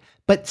interesting,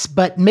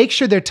 but make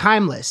sure they're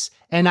timeless.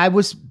 And I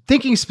was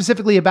thinking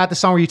specifically about the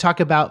song where you talk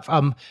about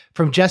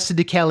from Justin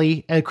to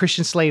Kelly,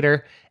 Christian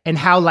Slater, and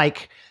how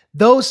like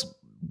those,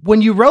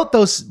 when you wrote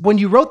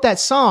that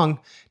song,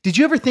 did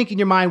you ever think in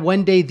your mind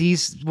one day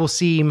these will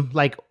seem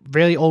like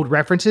really old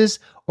references,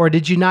 or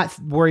did you not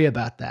worry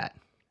about that?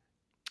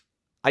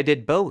 I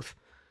did both.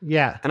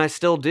 Yeah. And I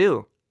still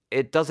do.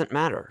 It doesn't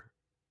matter.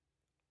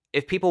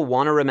 If people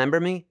want to remember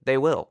me, they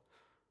will.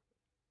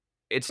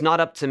 It's not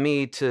up to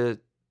me to,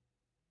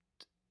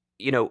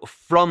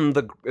 from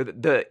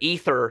the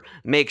ether,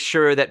 make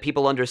sure that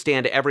people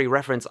understand every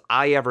reference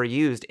I ever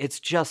used. It's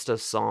just a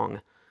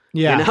song.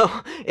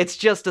 Yeah. It's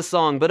just a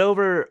song. But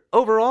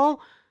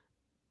overall,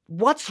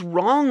 what's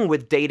wrong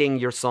with dating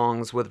your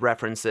songs with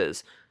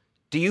references?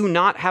 Do you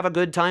not have a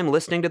good time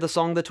listening to the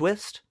song The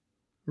Twist?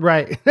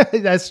 Right.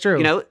 That's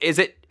true. Is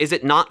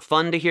it not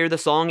fun to hear the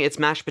song It's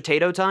Mashed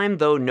Potato Time,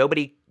 though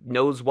nobody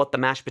knows what the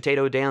mashed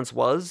potato dance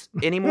was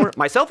anymore,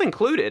 myself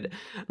included?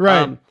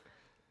 Right.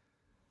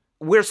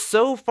 We're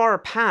so far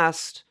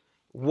past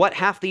what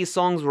half these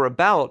songs were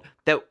about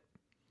that,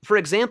 for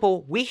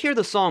example, we hear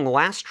the song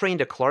Last Train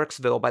to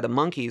Clarksville by the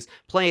Monkees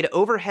played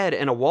overhead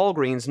in a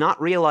Walgreens, not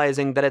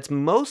realizing that it's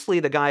mostly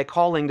the guy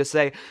calling to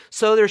say,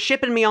 so they're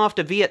shipping me off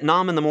to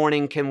Vietnam in the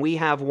morning, can we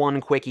have one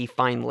quickie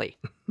finally?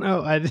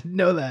 No, I didn't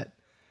know that.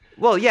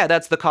 Well, yeah,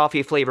 that's the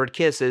coffee-flavored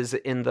kisses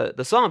in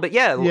the song. But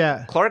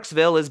yeah,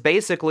 Clarksville is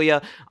basically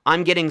a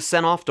I'm getting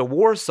sent off to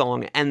war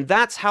song. And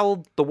that's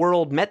how the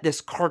world met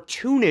this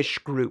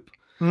cartoonish group.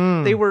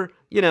 They were,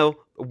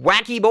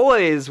 wacky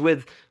boys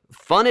with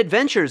fun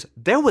adventures.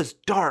 There was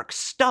dark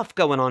stuff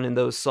going on in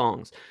those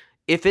songs.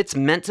 If it's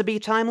meant to be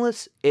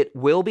timeless, it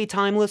will be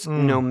timeless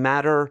no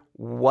matter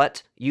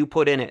what you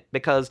put in it.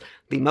 Because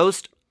the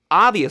most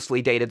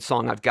obviously dated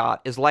song I've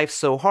got is Life's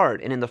So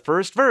Hard. And in the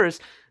first verse,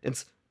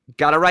 it's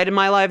gotta write in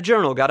my live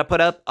journal, gotta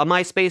put up a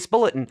MySpace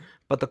bulletin.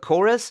 But the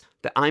chorus,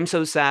 the I'm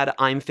so sad,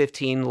 I'm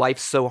 15,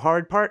 life's so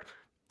hard part,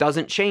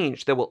 doesn't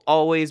change. There will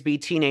always be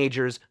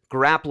teenagers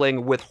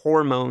grappling with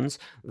hormones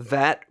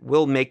that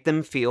will make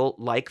them feel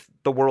like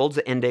the world's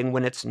ending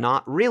when it's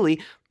not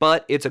really,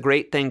 but it's a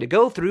great thing to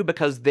go through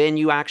because then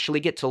you actually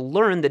get to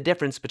learn the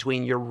difference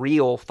between your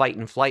real fight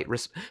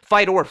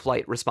or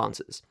flight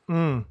responses.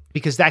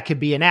 Because that could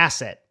be an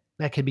asset.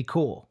 That could be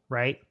cool,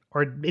 right?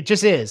 Or it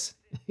just is,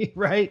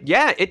 right?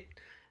 Yeah,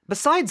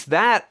 besides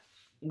that,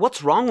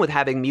 what's wrong with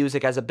having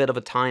music as a bit of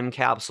a time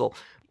capsule?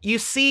 You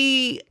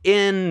see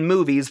in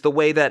movies the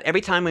way that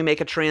every time we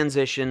make a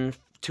transition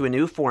to a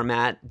new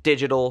format,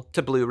 digital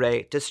to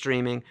Blu-ray to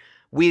streaming,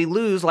 we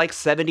lose like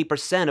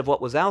 70% of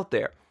what was out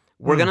there.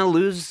 We're going to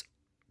lose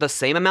the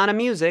same amount of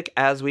music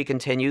as we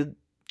continue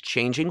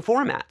changing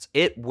formats.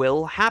 It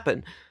will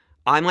happen.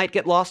 I might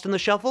get lost in the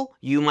shuffle.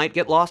 You might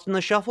get lost in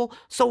the shuffle.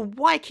 So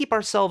why keep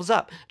ourselves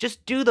up?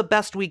 Just do the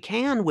best we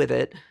can with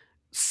it.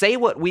 Say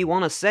what we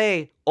want to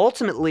say.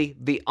 Ultimately,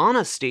 the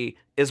honesty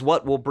is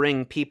what will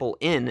bring people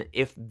in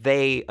if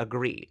they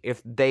agree,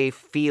 if they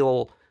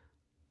feel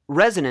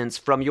resonance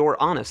from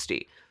your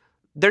honesty.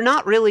 They're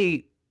not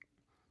really...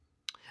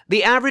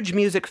 The average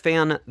music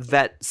fan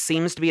that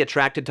seems to be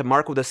attracted to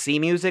Marc with a C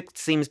music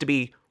seems to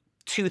be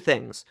two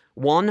things.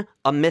 One,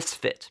 a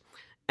misfit.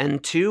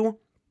 And two,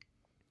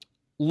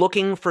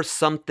 looking for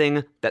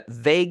something that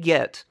they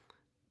get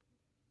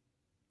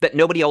that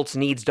nobody else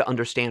needs to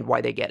understand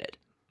why they get it.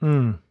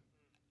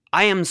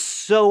 I am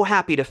so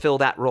happy to fill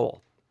that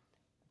role.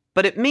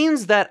 But it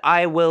means that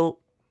I will,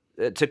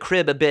 to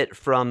crib a bit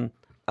from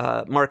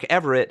Mark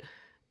Everett,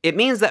 it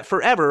means that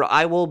forever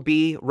I will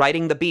be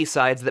writing the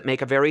B-sides that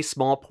make a very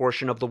small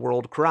portion of the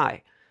world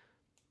cry.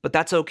 But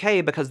that's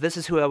okay because this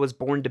is who I was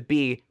born to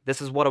be.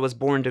 This is what I was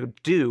born to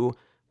do,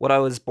 what I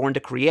was born to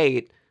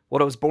create,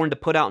 what I was born to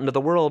put out into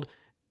the world.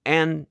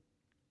 And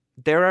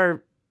there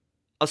are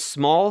a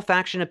small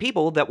faction of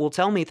people that will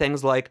tell me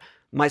things like,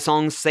 my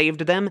songs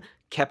saved them,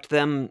 kept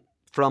them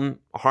from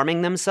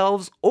harming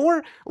themselves,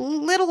 or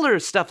littler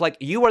stuff like,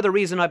 you are the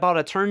reason I bought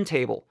a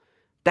turntable.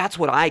 That's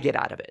what I get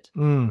out of it.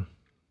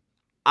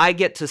 I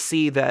get to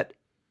see that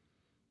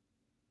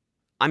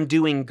I'm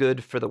doing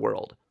good for the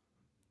world.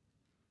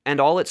 And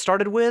all it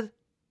started with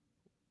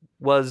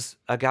was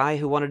a guy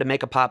who wanted to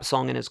make a pop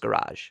song in his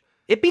garage.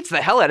 It beats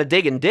the hell out of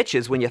digging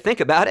ditches when you think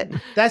about it.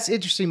 That's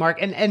interesting, Mark.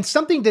 And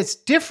something that's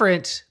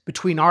different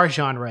between our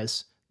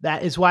genres,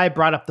 that is why I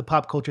brought up the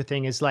pop culture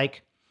thing, is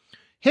like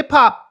hip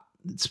hop,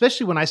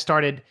 especially when I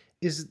started,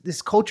 is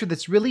this culture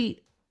that's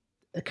really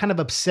kind of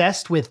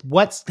obsessed with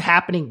what's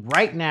happening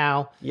right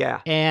now.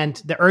 Yeah. And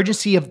the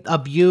urgency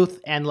of youth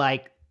and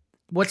like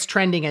what's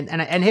trending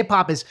and hip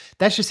hop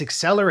that's just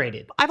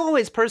accelerated. I've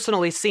always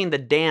personally seen the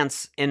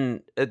dance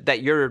in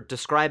that you're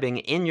describing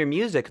in your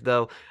music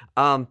though.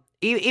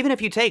 Even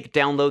if you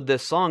download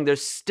this song,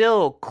 there's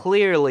still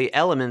clearly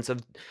elements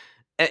of,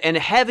 and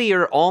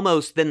heavier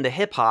almost than the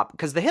hip hop,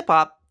 because the hip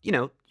hop,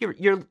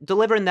 you're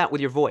delivering that with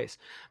your voice.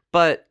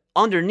 But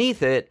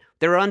underneath it,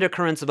 there are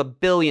undercurrents of a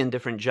billion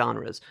different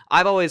genres.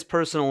 I've always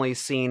personally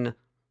seen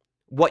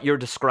what you're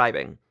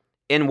describing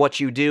in what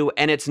you do,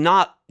 and it's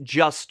not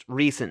just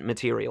recent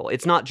material.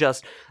 It's not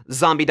just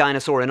Zombie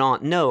Dinosaur and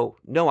on. No,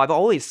 I've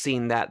always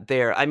seen that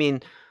there. I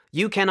mean,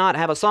 you cannot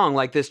have a song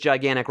like This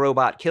Gigantic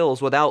Robot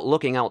Kills without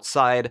looking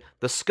outside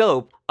the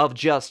scope of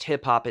just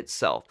hip-hop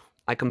itself.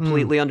 I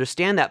completely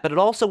understand that, but it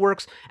also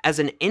works as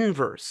an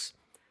inverse.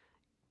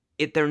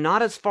 They're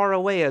not as far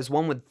away as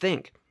one would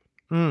think.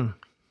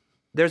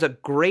 There's a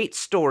great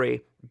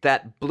story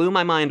that blew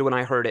my mind when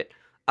I heard it.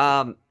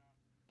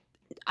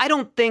 I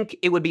don't think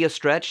it would be a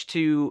stretch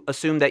to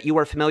assume that you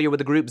are familiar with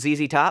the group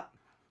ZZ Top.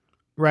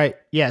 Right,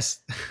 yes.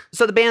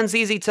 So the band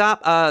ZZ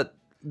Top,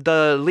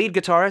 the lead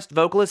guitarist,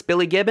 vocalist,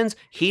 Billy Gibbons,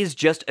 he's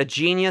just a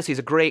genius. He's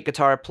a great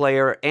guitar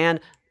player. And,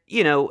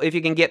 if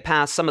you can get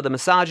past some of the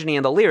misogyny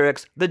in the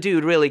lyrics, the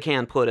dude really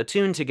can put a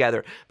tune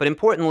together. But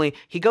importantly,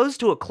 he goes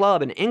to a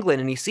club in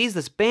England and he sees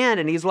this band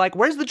and he's like,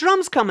 where's the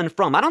drums coming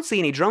from? I don't see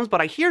any drums, but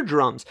I hear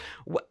drums.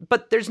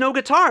 But there's no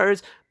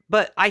guitars,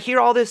 but I hear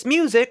all this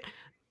music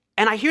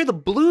and I hear the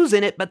blues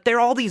in it, but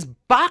they're all these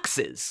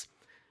boxes.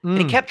 And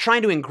he kept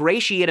trying to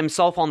ingratiate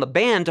himself on the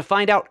band to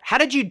find out, how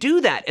did you do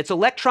that? It's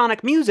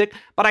electronic music,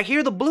 but I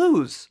hear the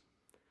blues.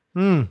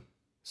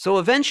 So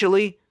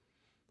eventually,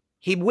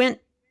 he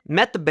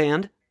met the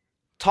band,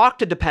 talked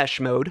to Depeche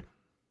Mode,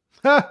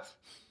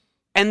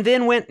 and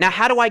then went, now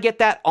how do I get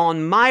that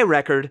on my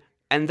record?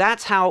 And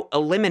that's how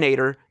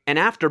Eliminator and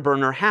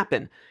Afterburner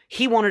happened.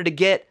 He wanted to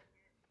get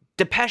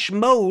Depeche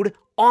Mode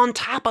on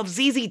top of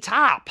ZZ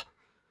Top.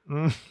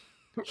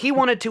 He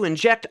wanted to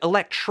inject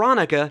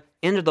electronica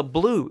into the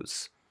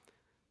blues.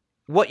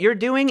 What you're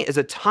doing is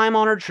a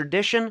time-honored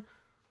tradition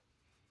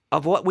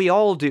of what we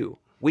all do.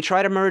 We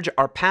try to merge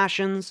our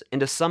passions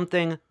into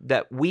something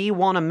that we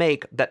want to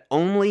make that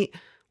only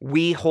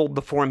we hold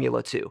the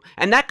formula to.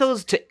 And that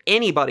goes to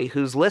anybody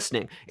who's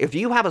listening. If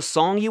you have a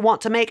song you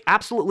want to make,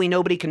 absolutely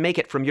nobody can make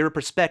it from your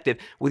perspective,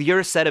 with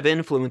your set of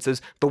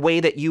influences, the way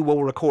that you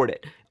will record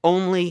it.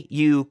 Only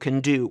you can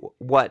do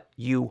what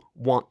you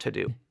want to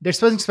do. There's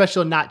something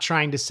special not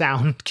trying to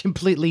sound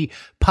completely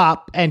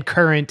pop and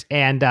current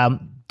and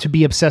to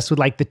be obsessed with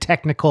like the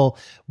technical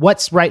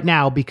what's right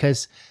now,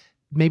 because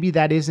maybe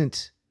that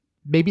isn't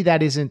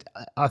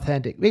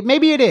authentic.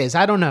 Maybe it is.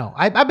 I don't know.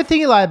 I've been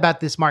thinking a lot about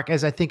this, Mark,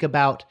 as I think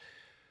about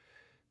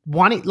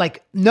wanting,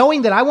 like,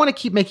 knowing that I want to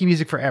keep making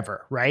music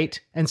forever, right?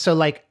 And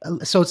so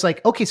it's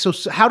like, okay, so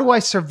how do I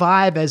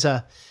survive as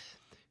a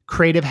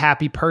creative,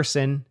 happy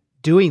person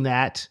doing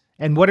that?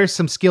 And what are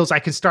some skills I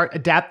can start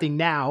adapting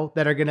now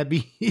that are going to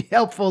be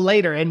helpful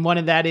later? And one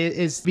of that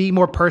is being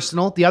more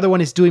personal. The other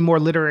one is doing more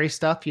literary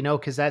stuff,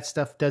 because that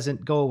stuff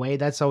doesn't go away.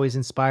 That's always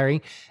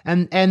inspiring.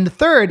 And the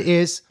third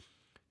is,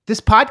 this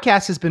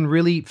podcast has been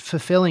really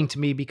fulfilling to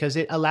me because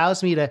it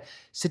allows me to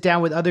sit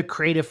down with other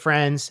creative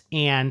friends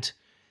and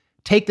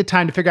take the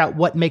time to figure out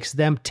what makes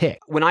them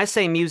tick. When I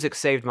say music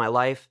saved my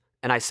life,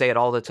 and I say it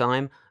all the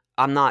time,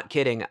 I'm not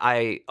kidding.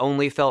 I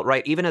only felt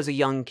right, even as a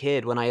young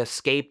kid, when I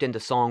escaped into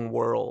song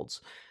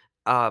worlds.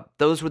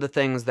 Those were the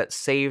things that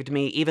saved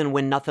me, even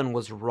when nothing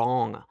was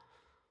wrong.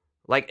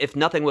 Like, if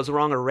nothing was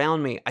wrong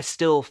around me, I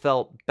still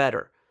felt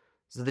better.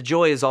 So the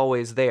joy is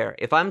always there.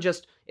 If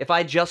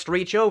I just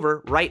reach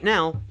over right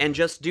now and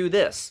just do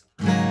this,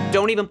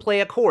 don't even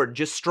play a chord,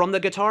 just strum the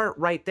guitar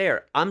right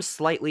there, I'm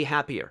slightly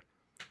happier.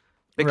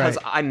 Because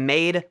right. I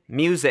made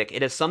music.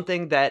 It is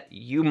something that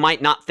you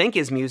might not think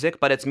is music,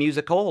 but it's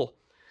musical.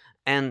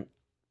 And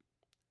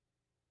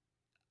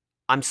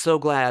I'm so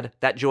glad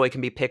that joy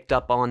can be picked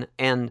up on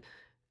and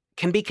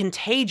can be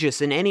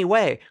contagious in any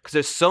way, because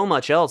there's so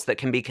much else that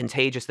can be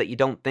contagious that you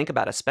don't think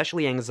about,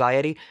 especially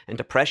anxiety and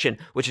depression,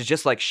 which is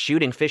just like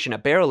shooting fish in a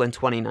barrel in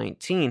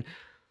 2019.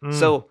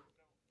 So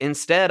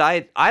instead,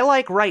 I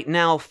like right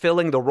now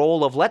filling the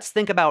role of, let's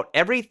think about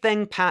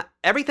everything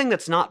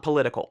that's not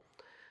political.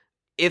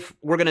 If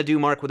we're going to do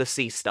Mark with a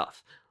C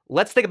stuff,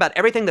 let's think about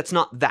everything that's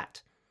not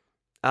that.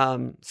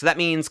 So that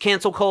means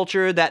cancel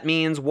culture. That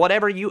means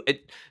whatever The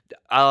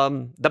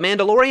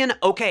Mandalorian.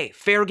 Okay,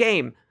 fair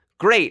game.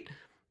 Great.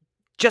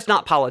 Just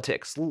not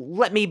politics.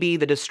 Let me be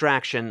the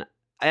distraction.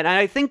 And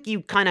I think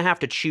you kind of have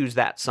to choose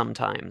that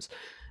sometimes.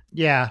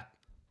 Yeah.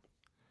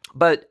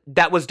 But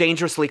that was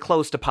dangerously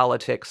close to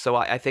politics, so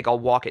I think I'll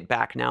walk it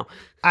back now.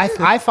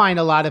 I find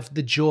a lot of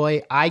the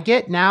joy I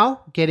get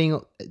now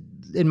getting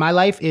in my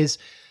life is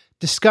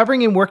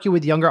discovering and working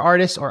with younger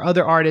artists or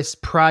other artists'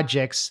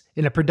 projects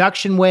in a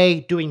production way,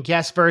 doing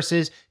guest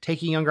verses,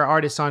 taking younger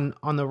artists on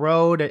the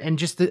road, and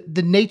just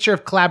the nature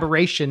of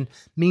collaboration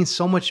means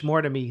so much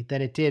more to me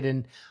than it did.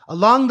 And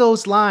along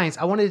those lines,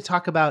 I wanted to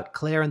talk about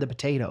Claire and the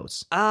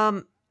Potatoes.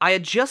 I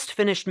had just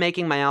finished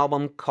making my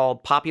album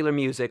called Popular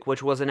Music,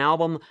 which was an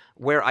album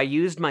where I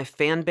used my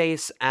fan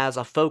base as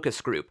a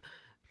focus group.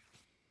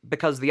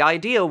 Because the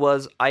idea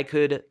was I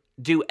could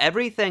do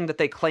everything that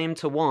they claimed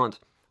to want,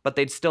 but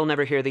they'd still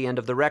never hear the end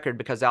of the record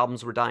because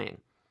albums were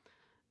dying.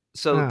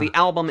 So the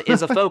album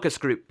is a focus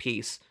group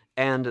piece,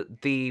 and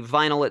the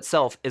vinyl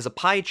itself is a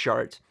pie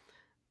chart.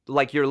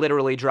 Like, you're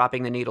literally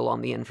dropping the needle on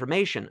the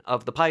information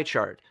of the pie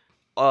chart.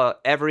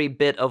 Every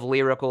bit of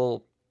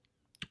lyrical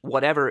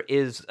whatever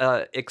is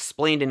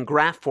explained in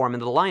graph form in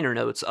the liner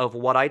notes of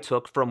what I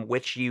took from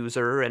which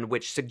user and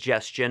which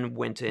suggestion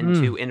went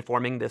into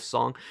informing this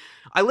song.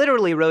 I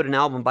literally wrote an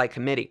album by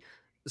committee.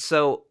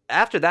 So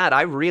after that,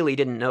 I really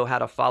didn't know how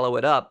to follow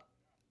it up.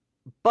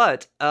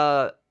 But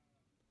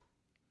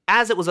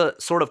as it was a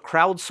sort of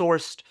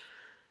crowdsourced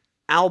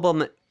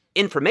album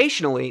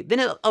informationally, then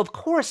it of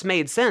course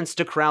made sense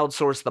to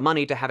crowdsource the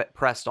money to have it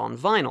pressed on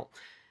vinyl.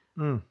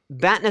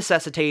 That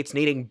necessitates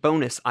needing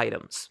bonus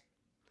items.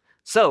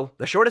 So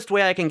the shortest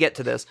way I can get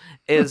to this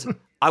is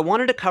I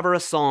wanted to cover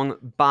a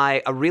song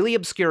by a really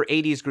obscure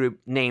 80s group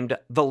named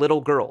The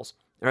Little Girls.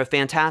 They're a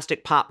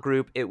fantastic pop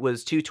group. It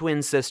was two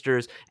twin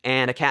sisters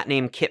and a cat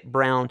named Kip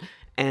Brown,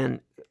 and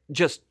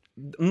just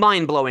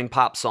mind-blowing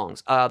pop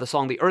songs. The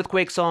song The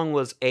Earthquake Song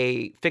was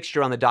a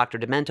fixture on the Dr.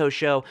 Demento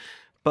show,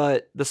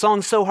 but the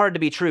song So Hard to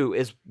Be True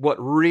is what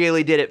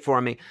really did it for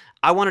me.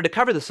 I wanted to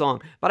cover the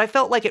song, but I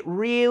felt like it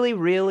really,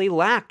 really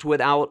lacked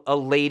without a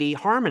lady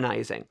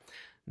harmonizing.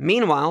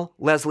 Meanwhile,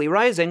 Leslie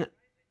Rising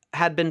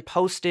had been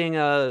posting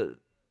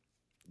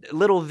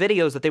little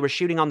videos that they were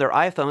shooting on their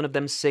iPhone of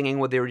them singing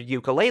with their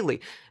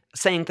ukulele,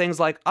 saying things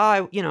like,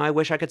 I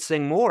wish I could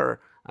sing more.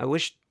 I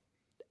wish...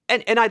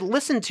 And I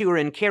listened to her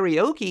in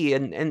karaoke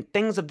and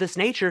things of this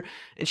nature,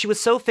 and she was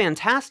so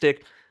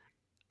fantastic.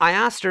 I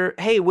asked her,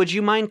 hey, would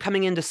you mind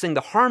coming in to sing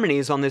the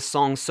harmonies on this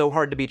song, So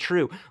Hard to Be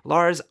True?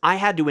 Lars, I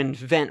had to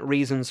invent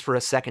reasons for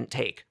a second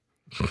take.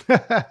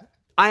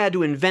 I had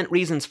to invent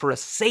reasons for a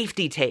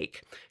safety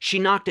take. She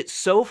knocked it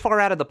so far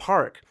out of the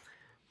park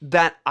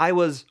that I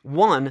was,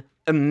 one,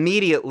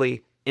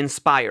 immediately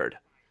inspired.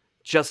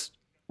 Just,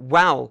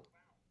 wow.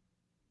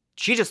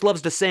 She just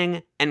loves to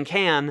sing and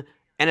can,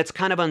 and it's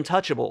kind of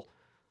untouchable.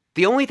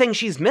 The only thing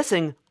she's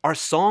missing are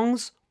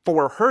songs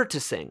for her to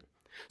sing.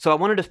 So I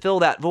wanted to fill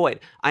that void.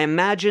 I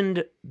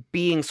imagined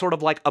being sort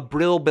of like a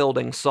Brill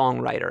Building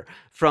songwriter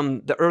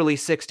from the early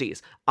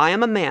 60s. I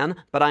am a man,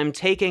 but I'm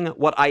taking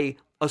what I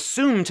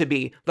assume to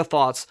be the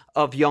thoughts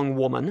of young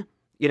woman,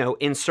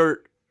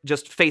 insert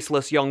just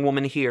faceless young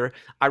woman here.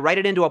 I write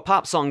it into a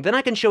pop song, then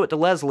I can show it to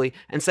Leslie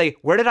and say,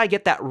 where did I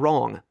get that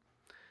wrong?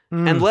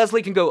 And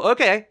Leslie can go,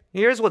 okay,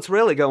 here's what's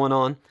really going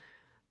on.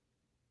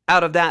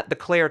 Out of that, the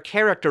Claire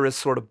character is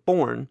sort of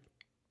born.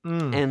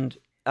 And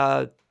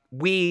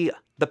we,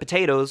 the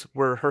Potatoes,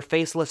 were her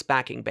faceless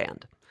backing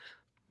band.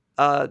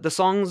 The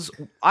songs,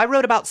 I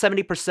wrote about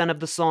 70%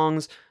 of the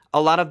songs. A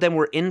lot of them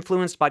were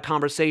influenced by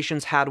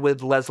conversations had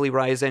with Leslie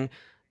Rising.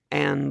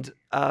 And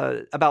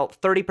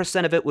about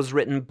 30% of it was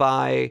written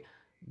by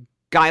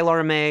Guy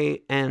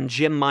Larmé and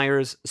Jim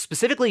Myers,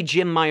 specifically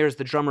Jim Myers,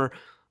 the drummer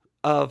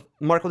of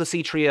Marc with a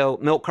C Trio,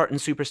 Milk Carton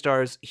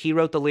Superstars. He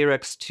wrote the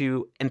lyrics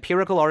to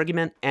Empirical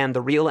Argument and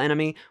The Real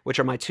Enemy, which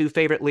are my two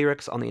favorite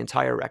lyrics on the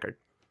entire record.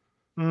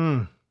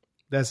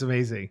 That's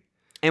amazing.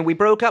 And we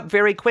broke up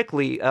very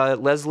quickly.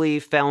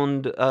 Leslie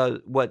found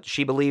what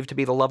she believed to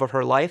be the love of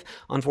her life.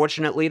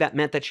 Unfortunately, that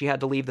meant that she had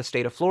to leave the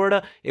state of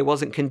Florida. It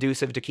wasn't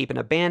conducive to keeping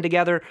a band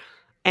together.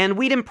 And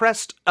we'd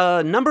impressed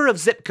a number of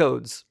zip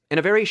codes in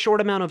a very short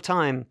amount of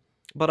time.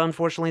 But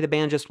unfortunately, the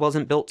band just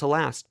wasn't built to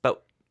last.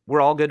 But we're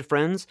all good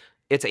friends.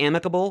 It's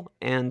amicable,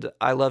 and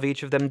I love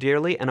each of them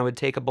dearly, and I would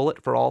take a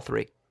bullet for all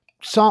three.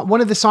 One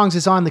of the songs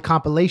is on the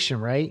compilation,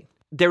 right?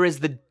 There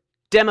is the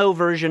demo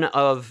version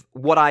of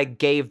what I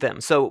gave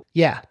them. So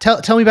yeah,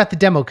 tell me about the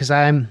demo, because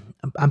I'm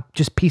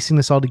just piecing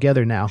this all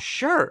together now.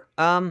 Sure.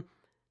 All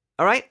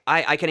right,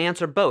 I can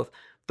answer both.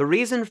 The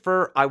reason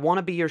for I Want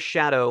to Be Your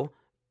Shadow,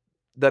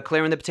 the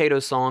Claire and the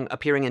Potatoes song,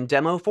 appearing in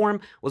demo form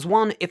was,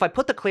 one, if I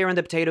put the Claire and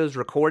the Potatoes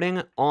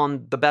recording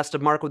on the Best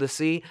of Marc with a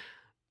C,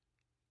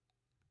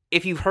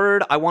 if you've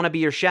heard I Want to Be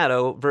Your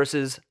Shadow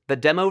versus the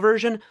demo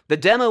version, the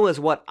demo is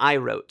what I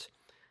wrote.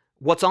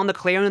 What's on the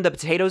Claire and the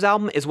Potatoes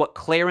album is what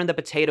Claire and the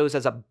Potatoes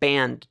as a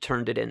band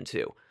turned it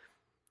into.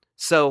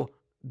 So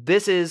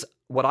this is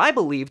what I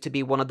believe to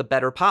be one of the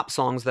better pop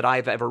songs that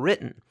I've ever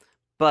written.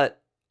 But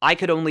I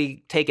could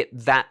only take it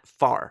that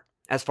far.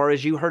 As far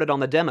as you heard it on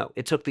the demo,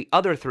 it took the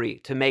other three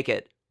to make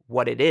it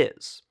what it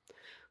is.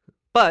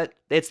 But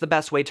it's the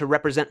best way to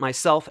represent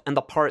myself and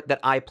the part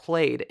that I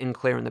played in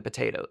Claire and the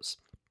Potatoes.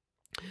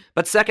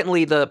 But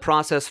secondly, the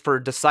process for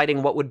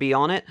deciding what would be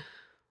on it,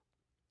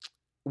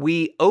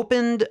 we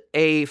opened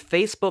a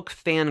Facebook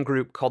fan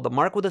group called the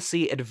Marc with a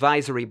C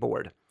Advisory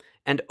Board.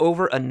 And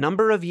over a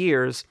number of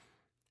years,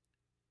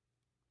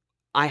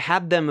 I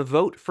had them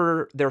vote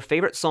for their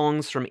favorite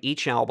songs from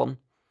each album,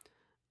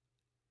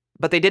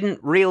 but they didn't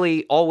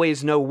really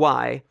always know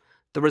why.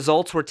 The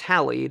results were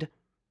tallied,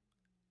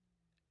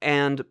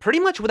 and pretty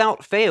much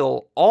without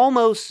fail,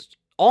 almost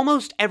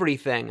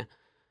everything,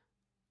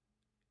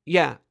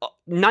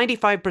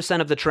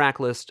 95% of the track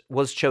list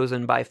was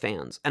chosen by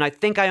fans. And I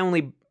think I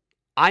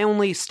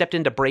only stepped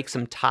in to break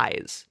some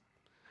ties.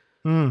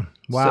 Wow.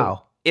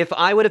 So if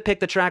I would have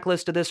picked the track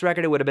list of this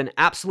record, it would have been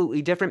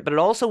absolutely different, but it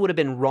also would have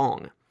been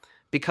wrong,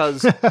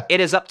 because it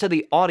is up to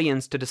the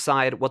audience to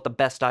decide what the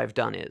best I've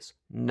done is,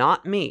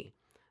 not me.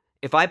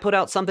 If I put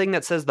out something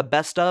that says the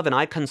best of and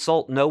I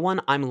consult no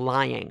one, I'm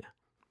lying.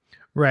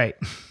 Right.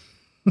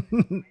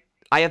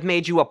 I have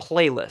made you a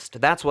playlist.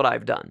 That's what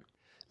I've done.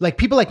 Like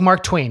people like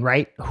Mark Twain,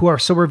 right? Who are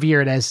so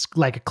revered as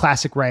like a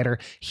classic writer.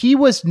 He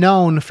was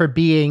known for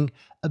being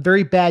a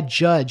very bad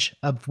judge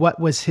of what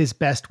was his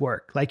best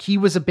work. Like he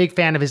was a big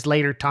fan of his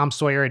later Tom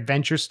Sawyer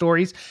adventure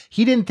stories.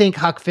 He didn't think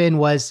Huck Finn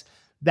was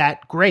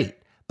that great,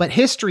 but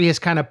history has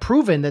kind of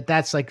proven that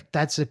that's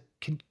a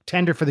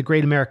contender for the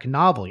great American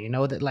novel,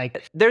 that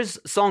like there's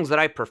songs that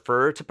I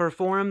prefer to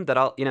perform that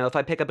I'll, if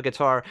I pick up a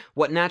guitar,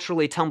 what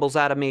naturally tumbles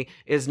out of me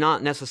is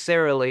not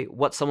necessarily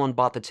what someone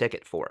bought the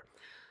ticket for.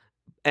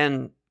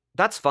 And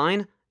that's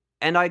fine.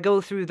 And I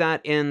go through that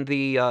in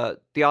the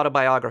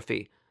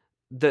autobiography,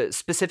 the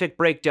specific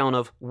breakdown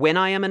of when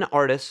I am an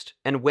artist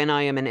and when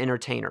I am an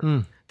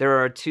entertainer. There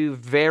are two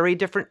very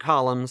different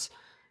columns,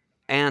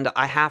 and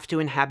I have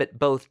to inhabit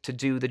both to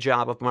do the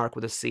job of Marc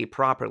with a C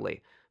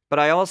properly. But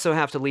I also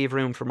have to leave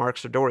room for Mark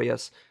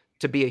Sidorius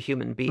to be a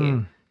human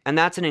being. And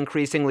that's an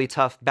increasingly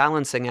tough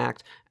balancing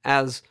act,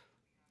 as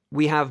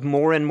we have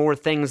more and more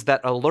things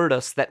that alert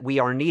us that we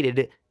are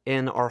needed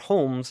in our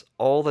homes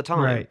all the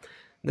time. Right.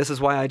 This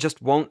is why I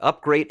just won't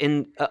upgrade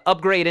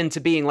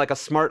into being like a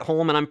smart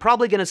home, and I'm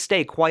probably going to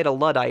stay quite a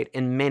Luddite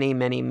in many,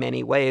 many,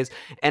 many ways,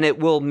 and it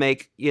will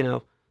make,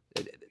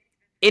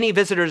 any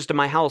visitors to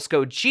my house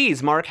go,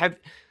 geez, Mark,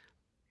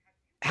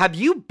 have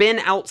you been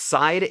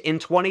outside in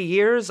 20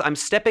 years? I'm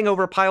stepping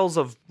over piles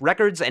of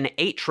records and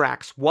 8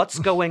 tracks. What's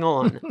going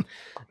on?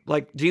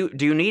 Like, do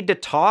you need to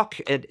talk?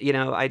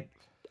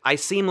 I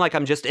seem like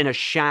I'm just in a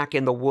shack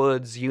in the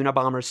woods,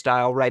 Unabomber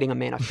style, writing a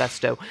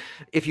manifesto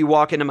if you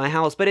walk into my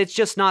house, but it's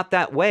just not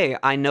that way.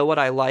 I know what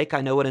I like,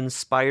 I know what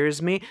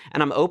inspires me,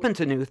 and I'm open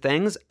to new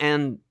things,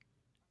 and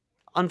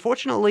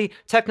unfortunately,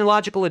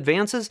 technological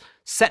advances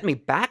set me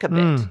back a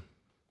bit.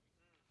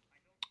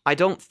 I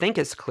don't think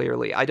as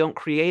clearly. I don't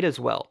create as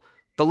well.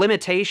 The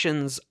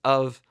limitations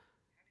of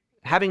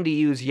having to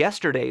use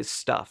yesterday's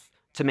stuff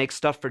to make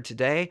stuff for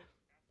today,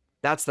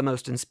 that's the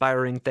most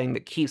inspiring thing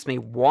that keeps me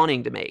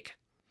wanting to make.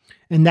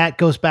 And that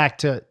goes back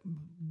to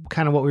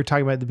kind of what we were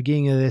talking about at the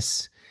beginning of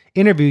this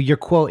interview, your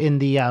quote in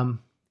the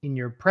in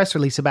your press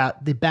release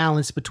about the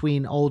balance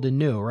between old and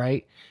new,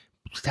 right?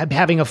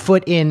 Having a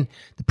foot in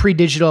the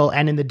pre-digital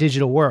and in the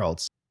digital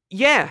worlds.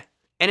 Yeah,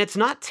 and it's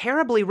not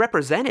terribly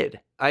represented.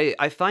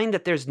 I find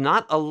that there's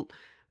not a...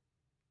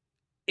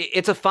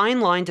 It's a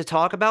fine line to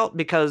talk about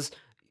because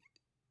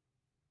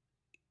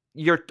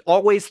you're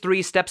always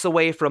 3 steps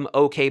away from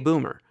okay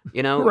boomer.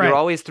 You know, Right. You're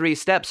always 3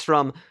 steps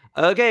from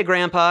okay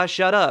grandpa,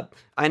 shut up.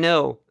 I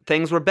know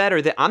things were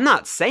better. I'm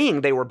not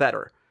saying they were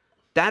better.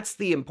 That's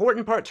the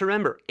important part to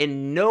remember.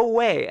 In no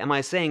way am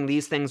I saying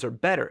these things are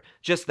better.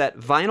 Just that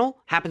vinyl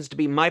happens to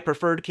be my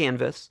preferred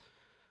canvas.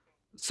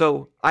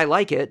 So I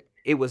like it.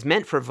 It was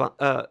meant for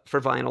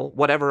vinyl,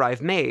 whatever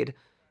I've made.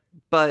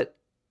 But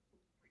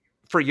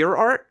for your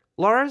art,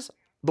 Lars,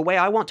 the way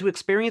I want to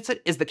experience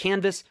it is the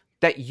canvas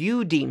that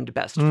you deemed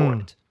best for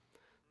it.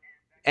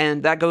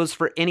 And that goes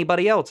for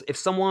anybody else. If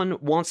someone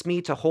wants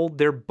me to hold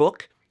their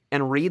book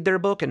and read their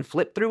book and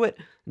flip through it,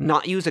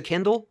 not use a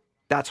Kindle,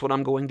 that's what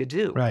I'm going to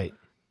do. Right.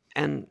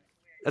 And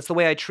that's the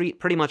way I treat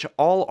pretty much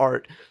all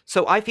art.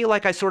 So I feel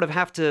like I sort of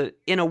have to,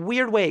 in a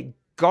weird way,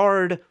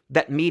 guard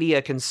that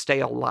media can stay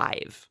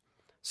alive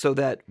so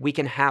that we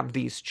can have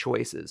these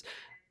choices.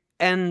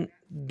 And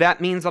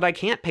that means that I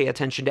can't pay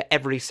attention to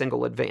every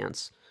single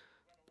advance,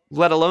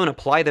 let alone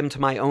apply them to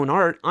my own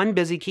art. I'm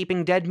busy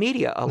keeping dead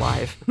media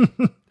alive.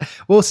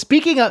 Well,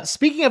 speaking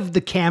of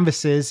the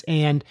canvases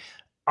and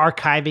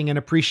archiving and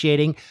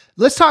appreciating,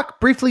 let's talk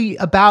briefly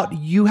about,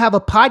 you have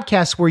a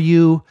podcast where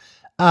you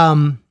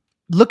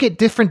look at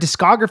different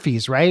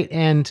discographies, right?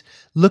 And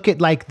look at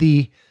like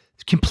the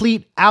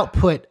complete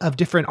output of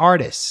different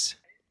artists.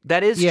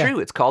 That is true.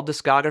 It's called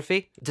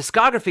discography.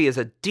 Discography is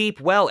a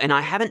deep well, and I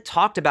haven't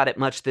talked about it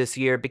much this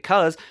year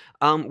because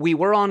we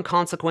were on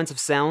Consequence of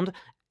Sound,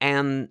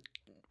 and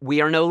we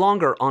are no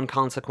longer on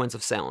Consequence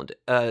of Sound.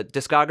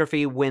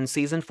 Discography, when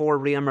season 4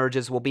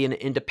 reemerges, will be an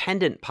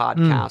independent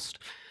podcast.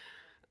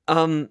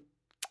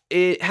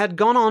 It had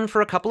gone on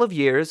for a couple of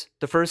years.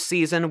 The first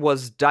season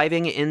was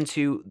diving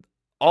into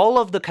all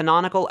of the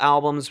canonical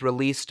albums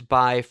released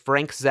by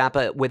Frank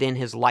Zappa within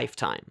his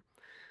lifetime.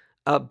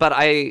 But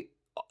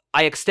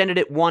I extended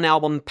it 1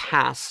 album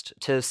past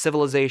to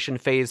Civilization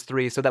Phase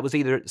 3, so that was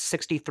either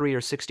 63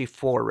 or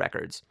 64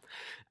 records.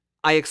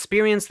 I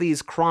experience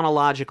these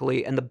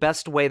chronologically, and the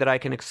best way that I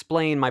can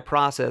explain my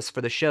process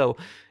for the show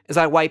is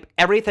I wipe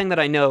everything that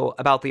I know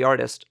about the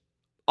artist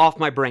off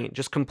my brain,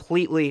 just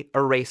completely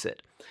erase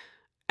it.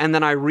 And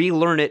then I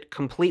relearn it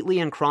completely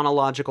in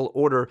chronological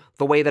order,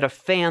 the way that a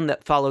fan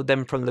that followed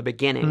them from the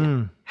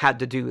beginning had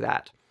to do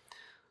that.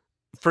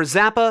 For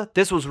Zappa,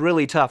 this was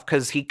really tough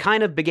because he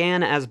kind of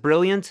began as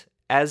brilliant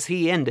as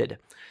he ended.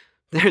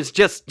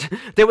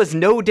 There was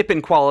no dip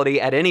in quality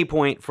at any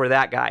point for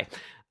that guy.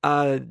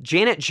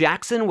 Janet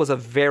Jackson was a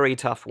very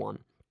tough one.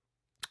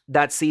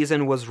 That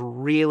season was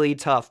really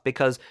tough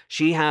because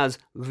she has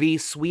the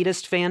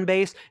sweetest fan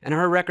base and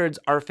her records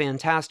are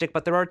fantastic,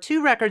 but there are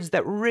 2 records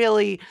that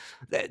really,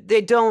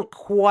 they don't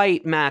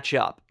quite match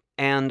up.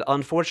 And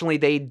unfortunately,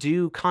 they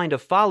do kind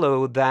of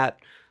follow that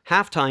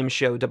halftime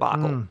show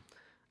debacle.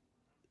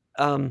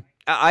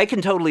 I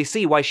can totally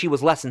see why she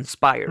was less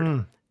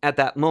inspired at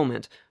that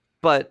moment,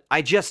 but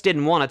I just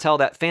didn't want to tell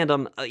that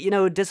fandom,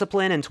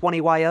 Discipline and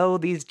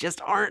 20YO, these just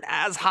aren't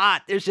as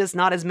hot. There's just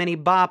not as many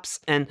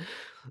bops. And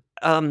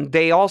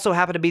they also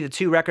happen to be the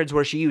 2 records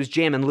where she used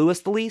Jam and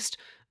Lewis the least.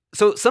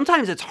 So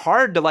sometimes it's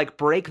hard to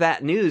break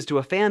that news to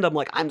a fandom.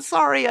 Like, I'm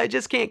sorry, I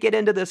just can't get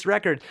into this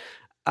record.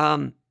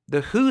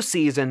 The Who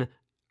season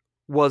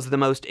was the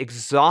most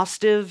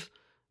exhaustive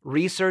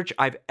research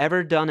I've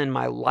ever done in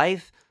my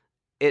life.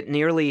 It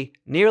nearly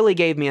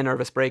gave me a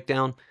nervous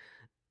breakdown.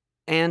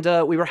 And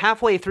we were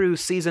halfway through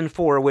season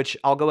 4, which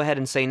I'll go ahead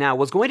and say now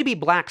was going to be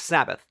Black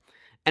Sabbath.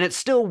 And it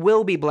still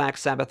will be Black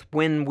Sabbath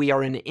when we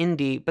are in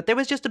indie, but there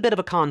was just a bit of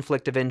a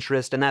conflict of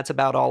interest, and that's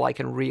about all I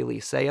can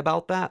really say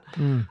about that.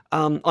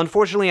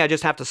 Unfortunately, I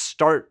just have to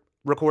start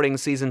recording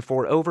season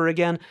 4 over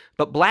again,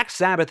 but Black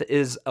Sabbath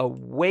is a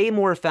way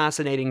more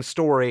fascinating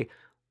story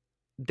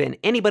than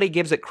anybody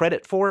gives it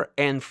credit for,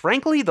 and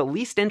frankly, the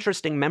least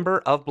interesting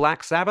member of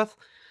Black Sabbath,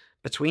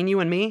 between you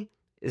and me,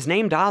 is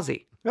named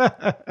Ozzy.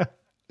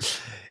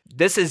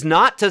 This is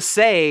not to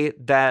say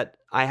that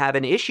I have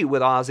an issue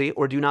with Ozzy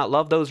or do not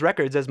love those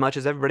records as much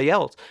as everybody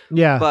else.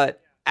 Yeah.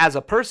 But as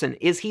a person,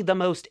 is he the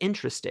most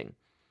interesting?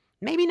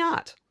 Maybe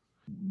not.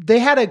 They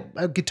had a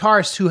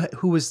guitarist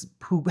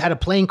who had a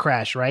plane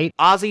crash, right?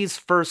 Ozzy's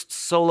first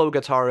solo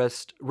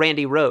guitarist,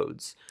 Randy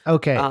Rhoads,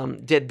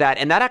 did that.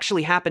 And that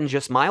actually happened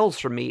just miles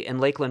from me in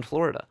Lakeland,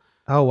 Florida.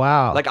 Oh,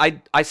 wow.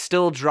 I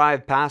still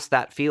drive past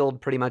that field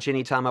pretty much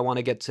anytime I want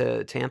to get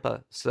to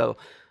Tampa. So,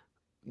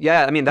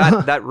 yeah, I mean,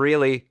 that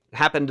really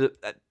happened,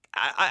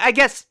 I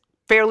guess,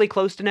 fairly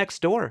close to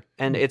next door.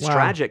 And it's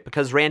tragic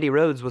because Randy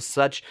Rhoads was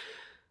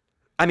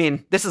I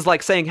mean, this is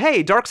like saying,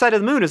 hey, Dark Side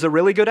of the Moon is a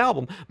really good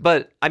album.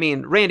 But, I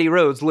mean, Randy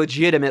Rhoads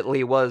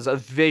legitimately was a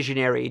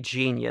visionary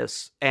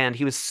genius. And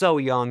he was so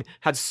young,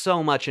 had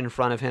so much in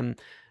front of him,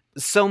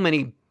 so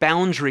many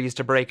boundaries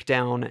to break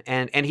down.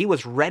 And he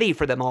was ready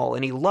for them all.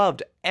 And he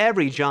loved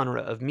every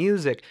genre of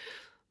music.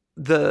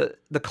 The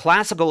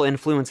classical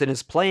influence in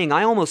his playing,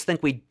 I almost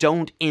think we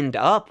don't end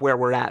up where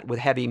we're at with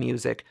heavy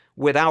music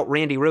without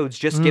Randy Rhoads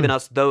just giving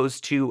us those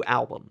two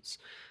albums,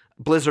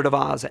 Blizzard of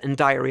Oz and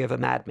Diary of a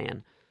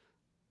Madman.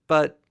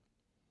 But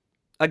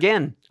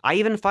again, I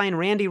even find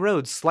Randy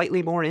Rhoads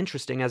slightly more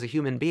interesting as a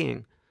human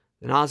being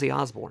than Ozzy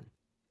Osbourne.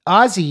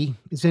 Ozzy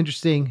is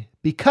interesting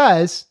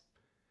because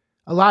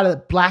a lot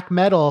of black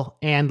metal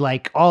and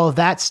like all of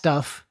that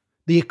stuff,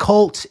 the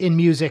occult in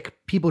music,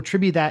 people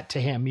attribute that to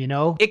him, you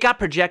know? It got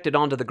projected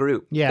onto the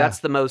group. Yeah. That's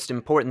the most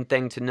important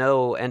thing to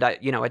know. And I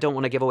don't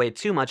want to give away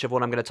too much of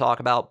what I'm going to talk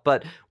about,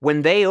 but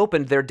when they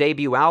opened their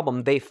debut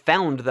album, they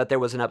found that there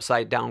was an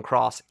upside down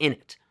cross in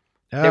it.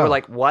 They were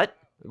like, what?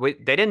 They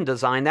didn't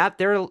design that.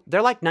 They're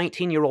like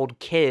 19-year-old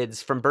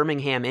kids from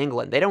Birmingham,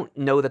 England. They don't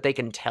know that they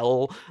can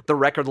tell the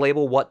record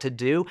label what to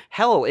do.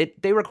 Hell,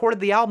 they recorded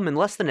the album in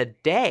less than a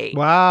day.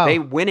 Wow. They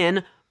went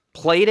in,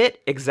 played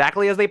it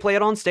exactly as they play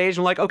it on stage,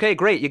 and like, okay,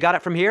 great, you got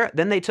it from here.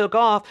 Then they took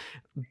off.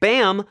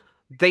 Bam,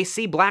 they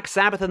see Black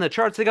Sabbath in the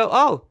charts. They go,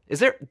 oh,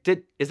 is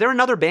there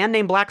another band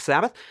named Black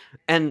Sabbath?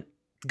 And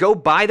go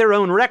buy their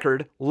own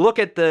record, look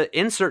at the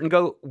insert and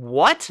go,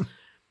 what?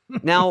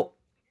 Now,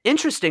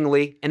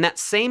 interestingly, in that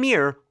same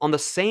year, on the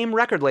same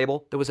record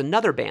label, there was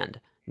another band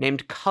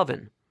named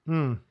Coven.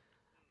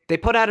 They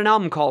put out an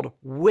album called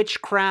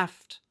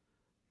Witchcraft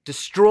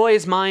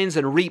Destroys Minds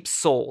and Reaps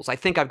Souls. I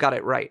think I've got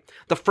it right.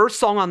 The first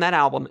song on that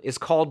album is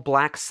called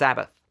Black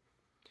Sabbath.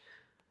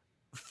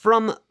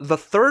 From the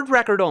third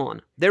record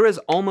on, there is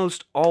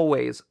almost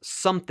always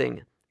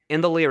something in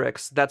the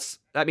lyrics that's,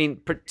 I mean,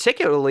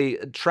 particularly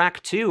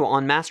track 2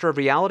 on Master of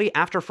Reality,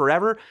 After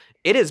Forever,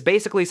 it is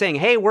basically saying,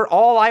 hey, we're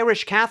all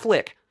Irish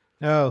Catholic.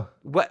 Oh.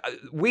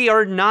 We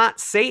are not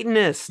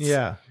Satanists.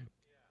 Yeah.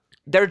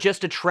 They're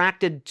just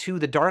attracted to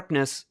the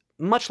darkness,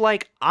 much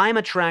like I'm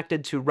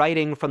attracted to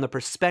writing from the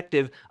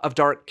perspective of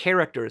dark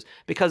characters,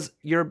 because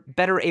you're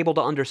better able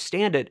to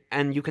understand it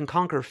and you can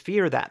conquer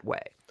fear that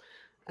way.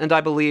 And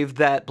I believe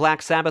that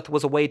Black Sabbath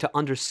was a way to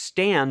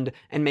understand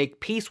and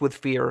make peace with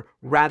fear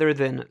rather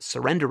than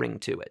surrendering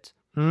to it.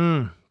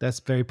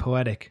 That's very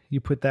poetic.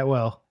 You put that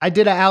well. I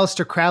did an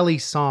Aleister Crowley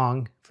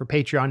song for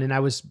Patreon, and I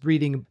was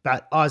reading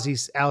about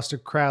Ozzy's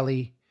Aleister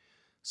Crowley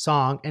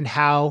song and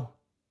how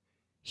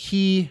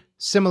he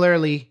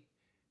similarly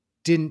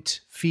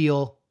didn't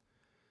feel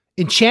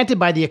enchanted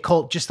by the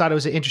occult, just thought it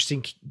was an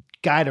interesting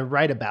guy to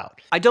write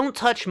about. I don't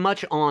touch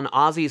much on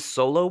Ozzy's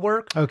solo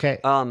work. Okay.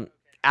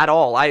 At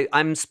all.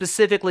 I'm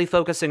specifically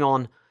focusing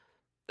on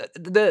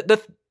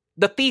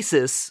the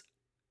thesis,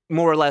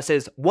 more or less,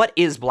 is what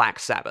is Black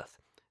Sabbath?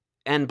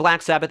 And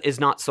Black Sabbath is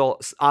not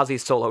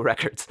Ozzy's solo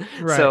records.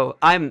 Right. So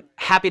I'm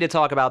happy to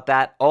talk about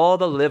that all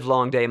the live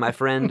long day, my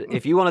friend.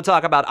 If you want to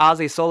talk about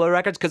Ozzy's solo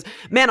records, because,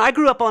 man, I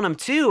grew up on them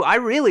too. I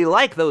really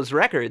like those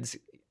records.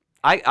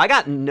 I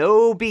got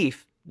no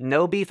beef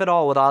at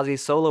all with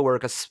Ozzy's solo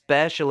work,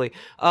 especially,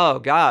 oh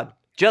God,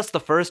 just the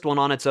first one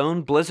on its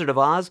own, Blizzard of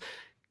Oz.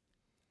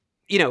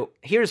 You know,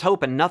 here's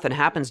hoping nothing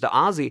happens to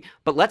Ozzy,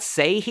 but let's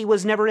say he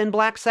was never in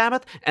Black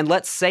Sabbath, and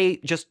let's say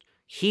just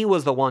he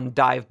was the one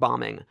dive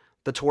bombing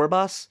the tour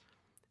bus.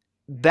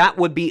 That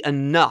would be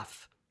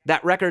enough.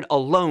 That record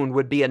alone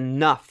would be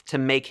enough to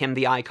make him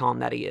the icon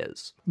that he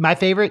is. My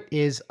favorite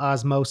is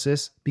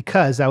Osmosis,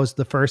 because that was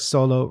the first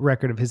solo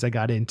record of his I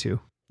got into.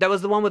 That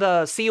was the one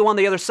with See You on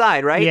the Other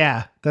Side, right?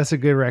 Yeah, that's a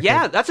good record.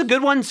 Yeah, that's a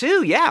good one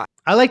too, yeah.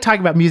 I like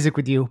talking about music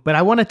with you, but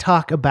I want to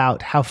talk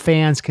about how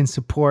fans can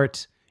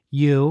support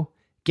you,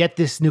 get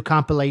this new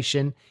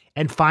compilation,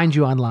 and find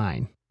you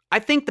online. I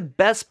think the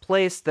best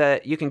place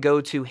that you can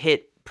go to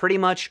hit pretty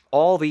much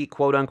all the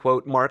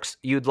quote-unquote marks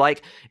you'd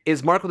like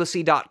is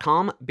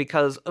markwithac.com,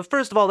 because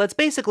first of all, that's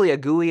basically a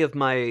GUI of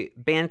my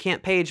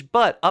Bandcamp page,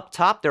 but up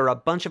top there are a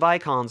bunch of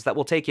icons that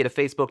will take you to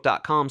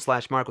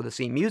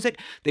facebook.com/markwithac music.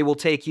 They will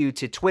take you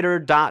to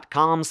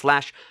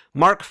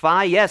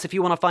twitter.com/markfi. Yes, if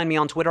you want to find me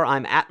on Twitter,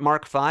 I'm at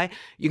markfi.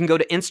 You can go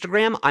to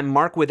Instagram. I'm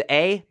Mark with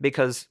A,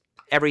 because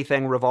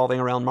everything revolving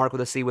around Mark with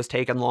a C was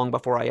taken long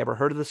before I ever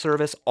heard of the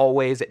service.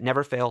 Always, it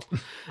never failed.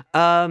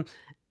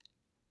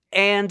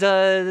 And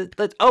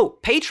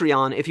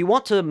Patreon, if you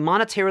want to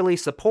monetarily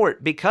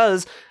support,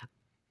 because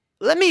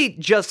let me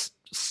just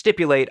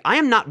stipulate, I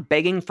am not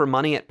begging for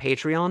money at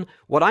Patreon.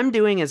 What I'm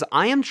doing is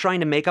I am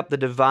trying to make up the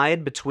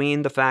divide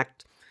between the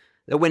fact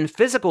that when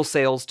physical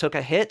sales took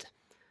a hit,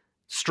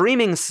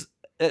 streaming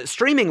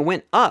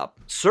went up,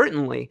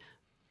 certainly,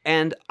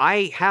 and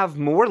I have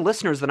more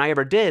listeners than I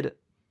ever did,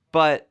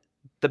 but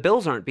the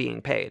bills aren't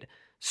being paid.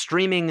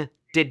 Streaming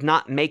did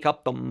not make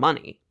up the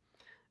money.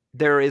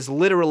 There is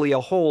literally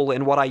a hole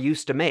in what I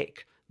used to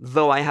make,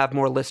 though I have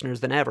more listeners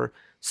than ever.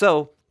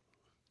 So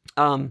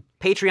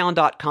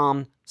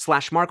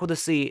Patreon.com/Mark with a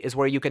C is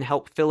where you can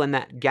help fill in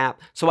that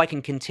gap so I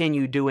can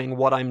continue doing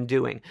what I'm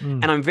doing.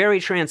 And I'm very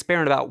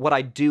transparent about what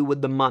I do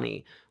with the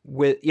money.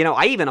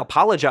 I even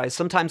apologize.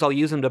 Sometimes I'll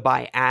use them to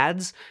buy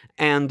ads,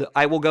 and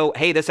I will go,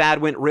 hey, this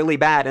ad went really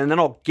bad, and then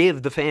I'll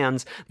give the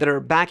fans that are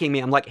backing me,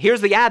 I'm like,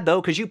 here's the ad,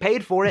 though, because you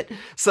paid for it.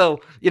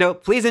 So,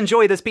 please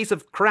enjoy this piece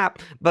of crap.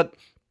 But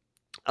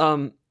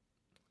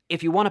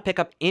if you want to pick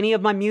up any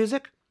of my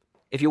music,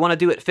 if you want to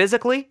do it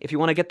physically, if you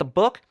want to get the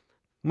book,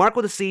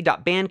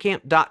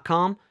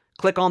 markwithac.bandcamp.com.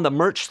 Click on the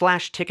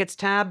merch/tickets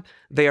tab.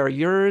 They are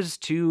yours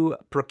to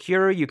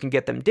procure. You can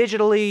get them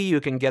digitally.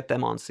 You can get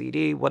them on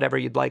CD, whatever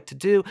you'd like to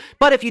do.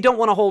 But if you don't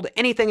want to hold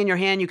anything in your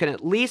hand, you can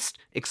at least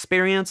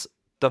experience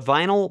the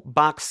vinyl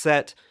box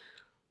set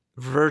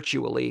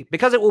virtually,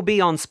 because it will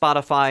be on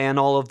Spotify and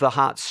all of the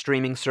hot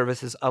streaming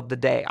services of the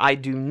day. I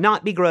do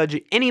not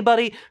begrudge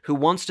anybody who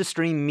wants to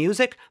stream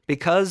music,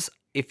 because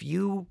if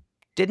you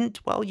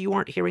didn't, well, you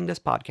aren't hearing this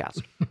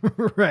podcast.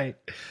 Right.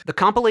 The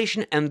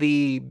compilation and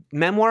the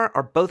memoir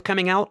are both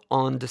coming out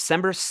on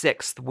December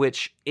 6th,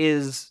 which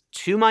is,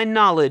 to my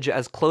knowledge,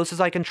 as close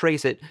as I can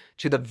trace it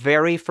to the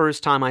very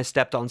first time I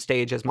stepped on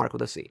stage as Marc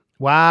with a C.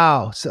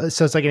 Wow. So it's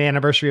like an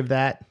anniversary of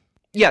that?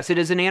 Yes, it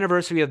is an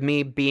anniversary of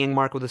me being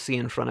Marc with a C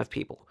in front of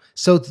people.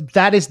 So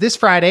that is this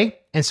Friday.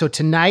 And so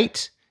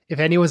tonight, if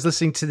anyone's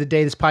listening to the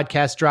day this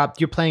podcast dropped,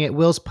 you're playing at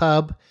Will's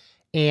Pub.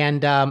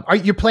 And I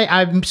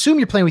assume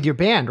you're playing with your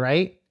band,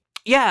 right?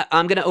 Yeah,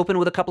 I'm going to open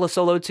with a couple of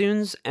solo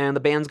tunes, and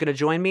the band's going to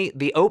join me.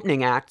 The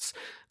opening acts,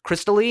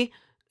 Crystalie,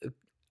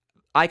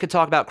 I could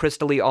talk about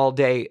Crystalie all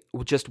day.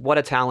 Just what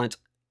a talent.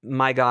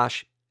 My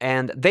gosh.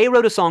 And they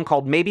wrote a song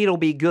called Maybe It'll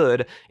Be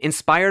Good,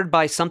 inspired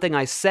by something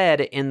I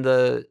said in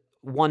the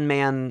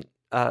one-man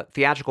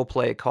theatrical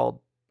play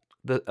called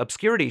The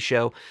Obscurity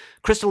Show.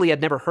 Crystalie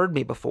had never heard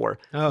me before.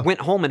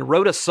 Went home and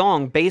wrote a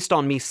song based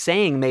on me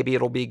saying Maybe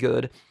It'll Be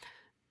Good,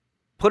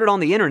 put it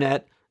on the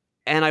internet,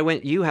 and I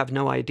went, you have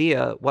no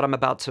idea what I'm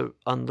about to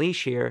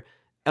unleash here.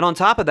 And on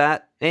top of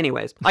that,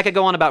 anyways, I could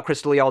go on about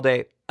Crystalie all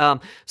day.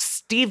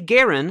 Steve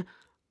Guerin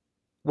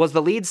was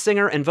the lead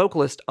singer and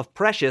vocalist of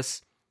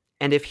Precious,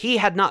 and if he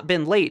had not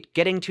been late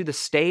getting to the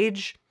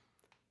stage,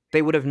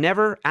 they would have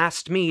never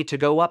asked me to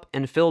go up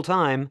and fill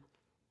time,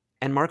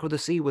 and Marc with a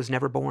C was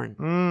never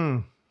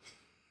born.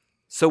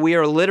 So we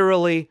are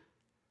literally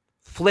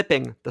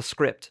flipping the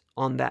script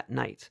on that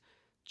night.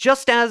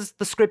 Just as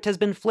the script has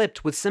been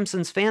flipped with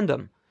Simpsons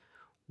fandom.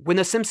 When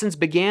The Simpsons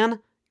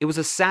began, it was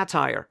a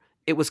satire.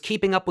 It was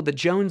keeping up with the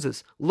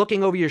Joneses,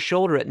 looking over your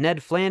shoulder at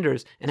Ned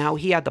Flanders and how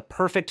he had the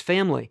perfect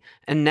family.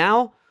 And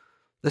now,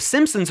 The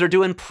Simpsons are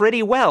doing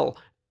pretty well.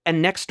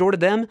 And next door to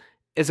them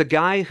is a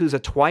guy who's a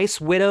twice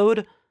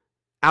widowed,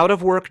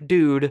 out-of-work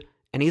dude,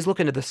 and he's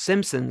looking to The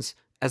Simpsons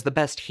as the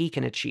best he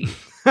can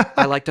achieve.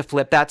 I like to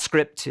flip that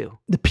script too.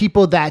 The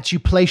people that you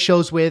play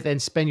shows with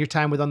and spend your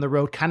time with on the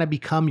road kind of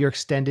become your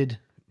extended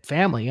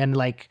family, and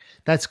like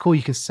that's cool.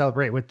 You can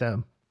celebrate with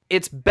them.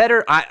 It's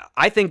better,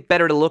 I think,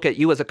 better to look at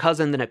you as a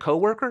cousin than a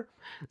coworker.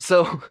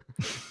 So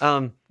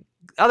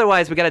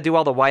otherwise we got to do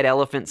all the white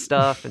elephant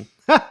stuff. And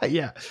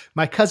yeah,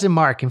 my cousin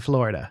Marc in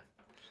Florida.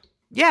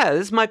 Yeah,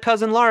 this is my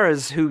cousin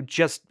Lars, who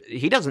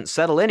he doesn't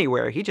settle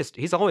anywhere.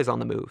 He's always on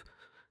the move.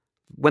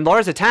 When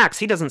Lars attacks,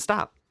 he doesn't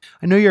stop.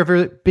 I know you're a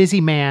very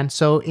busy man,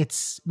 so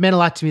it's meant a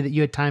lot to me that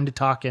you had time to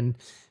talk and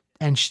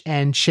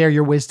share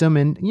your wisdom.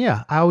 And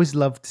yeah, I always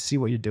love to see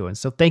what you're doing.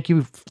 So thank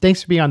you.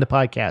 Thanks for being on the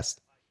podcast.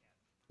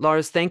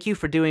 Lars, thank you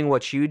for doing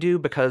what you do,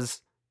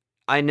 because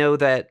I know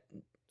that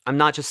I'm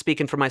not just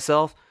speaking for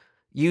myself.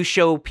 You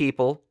show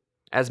people,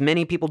 as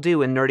many people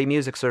do in nerdy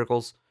music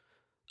circles,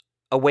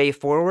 a way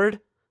forward,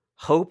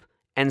 hope,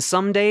 and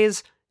some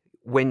days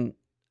when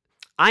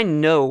I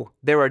know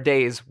there are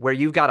days where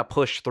you've got to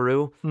push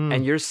through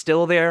and you're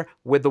still there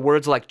with the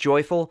words like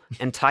joyful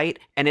and tight,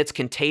 and it's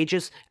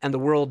contagious and the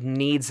world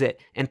needs it.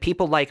 And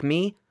people like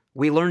me,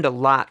 we learned a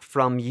lot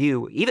from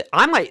you. Even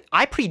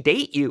I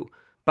predate you,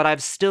 but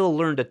I've still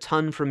learned a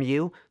ton from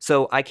you.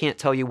 So I can't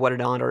tell you what an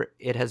honor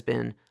it has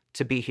been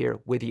to be here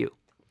with you.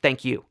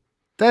 Thank you.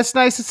 That's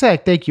nice to say.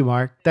 Thank you,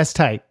 Marc. That's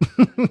tight.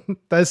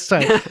 That's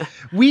tight.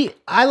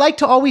 I like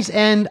to always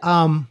end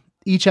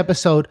each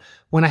episode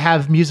when I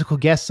have musical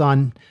guests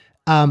on,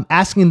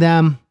 asking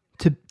them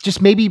to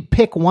just maybe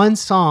pick one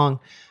song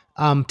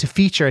to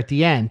feature at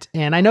the end.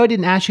 And I know I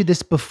didn't ask you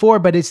this before,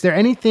 but is there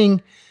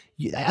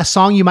a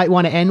song you might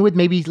want to end with?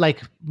 Maybe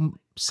like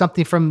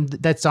something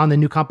that's on the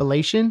new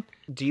compilation?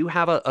 Do you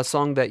have a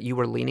song that you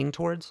were leaning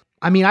towards?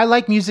 I mean, I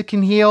like Music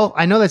Can Heal.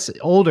 I know that's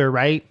older,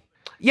 right?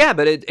 Yeah,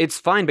 but it's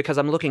fine because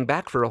I'm looking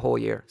back for a whole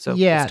year. So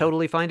yeah, it's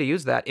totally fine to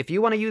use that. If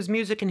you want to use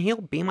Music Can Heal,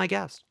 be my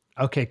guest.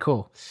 Okay,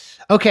 cool.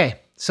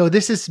 Okay, so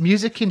this is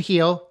Music Can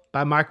Heal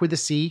by Marc with a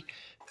C,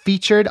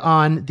 featured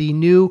on the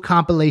new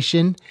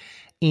compilation.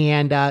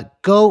 And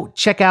go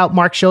check out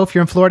Marc's show if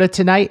you're in Florida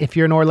tonight. If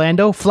you're in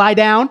Orlando, fly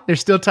down.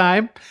 There's still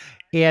time.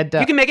 And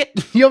you can make it.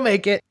 You'll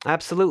make it.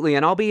 Absolutely.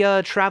 And I'll be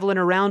traveling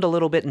around a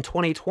little bit in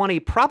 2020,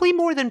 probably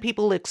more than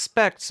people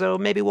expect. So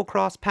maybe we'll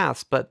cross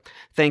paths. But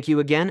thank you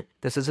again.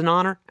 This is an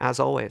honor, as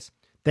always.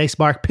 Thanks,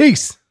 Mark.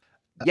 Peace.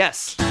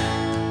 Yes.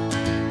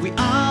 We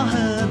all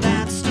heard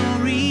that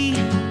story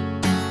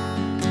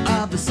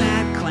of the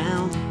sad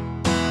clown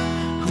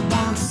who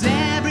wants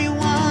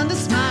everyone to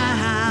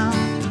smile.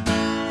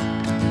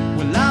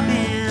 Well, I've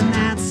been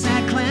that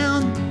sad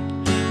clown.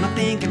 I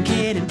think I'm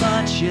kidding,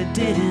 but you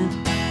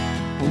didn't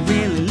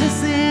really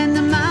listen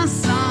to my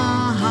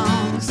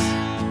songs.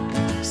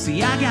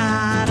 See, I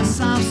got a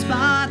soft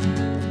spot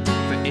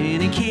for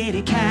any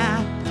kitty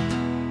cat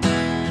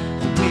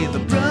with a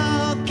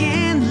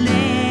broken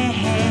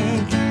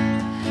leg.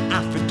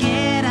 I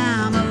forget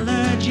I'm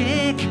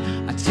allergic.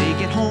 I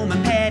take it home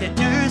and pet it,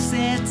 nurse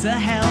it to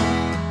health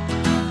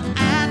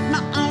at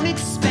my own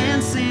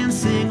expense and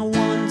sing a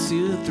 1,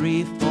 2,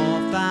 3,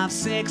 4, 5,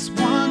 6.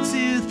 1,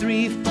 2,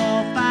 3, 4,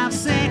 5,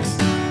 6.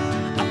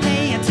 I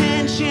pay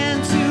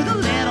attention to the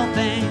little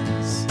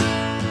things,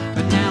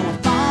 but now I'm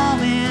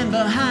falling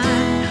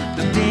behind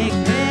the big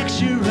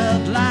picture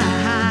of life.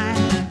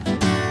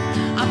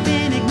 I've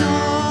been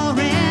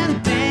ignoring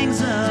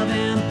things of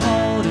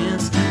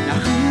importance. Now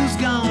who's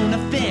gonna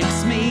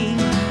fix me?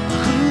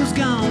 Who's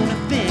gonna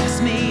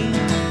fix me?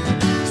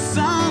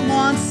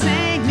 Someone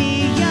sing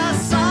me a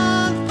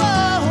song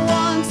for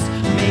once.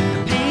 Make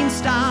the pain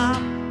stop.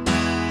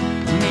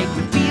 Make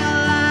me feel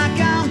like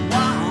I'm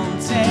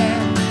wanted.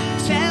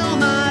 Tell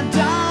my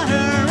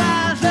daughter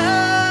I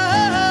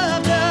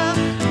loved her.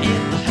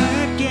 If the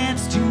hurt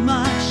gets too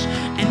much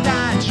and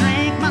I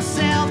drink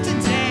myself to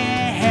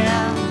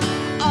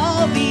death,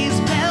 all these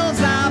pills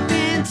I've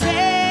been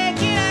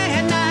taking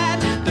at night,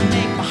 they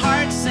make my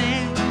heart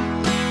sing,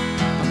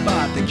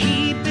 but they're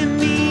keeping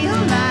me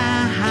alive.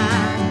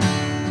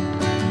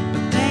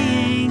 But they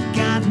ain't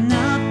got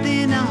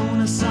nothing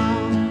on a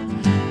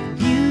song.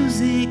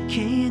 Music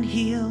can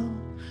heal,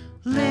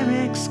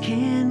 lyrics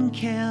can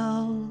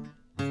kill.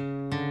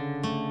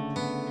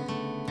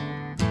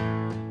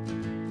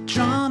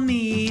 Draw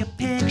me a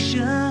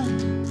picture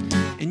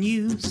and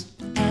use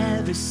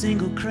every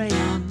single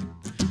crayon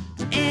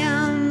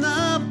in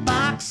the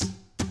box,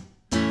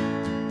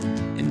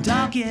 and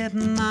I'll get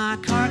my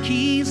car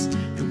keys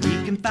and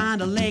we can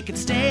find a lake and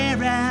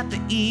stare at the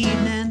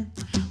evening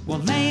while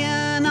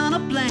laying on a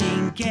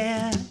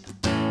blanket.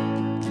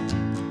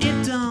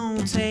 It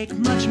don't take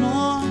much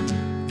more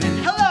than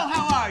hello,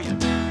 how are you?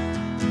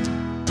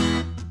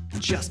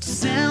 Just a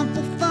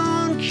simple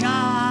phone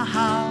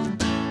call.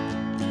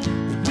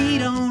 We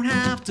don't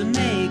have to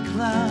make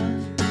love.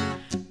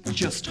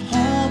 Just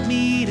hold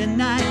me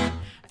tonight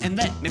and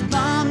let me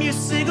bum your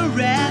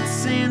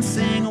cigarettes and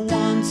sing a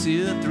 1,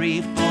 2,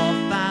 3, 4,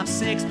 5,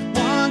 6.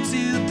 1,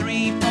 2,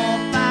 3, 4,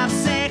 5,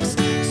 6.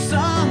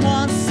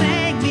 Someone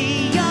sing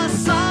me a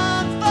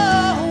song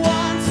for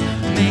once.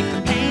 Make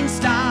the pain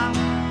stop.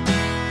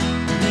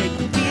 Make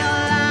me feel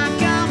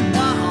like I'm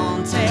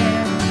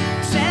wanted.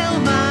 Tell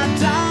my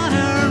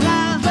daughter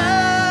I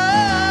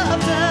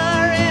loved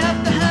her. If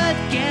the hurt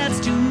gets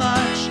too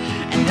much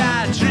and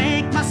I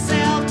drink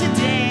myself to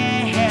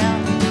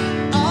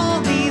death,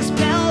 all these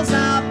pills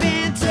I've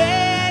been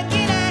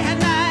taking at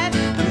night,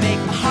 they make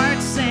my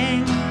heart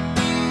sing,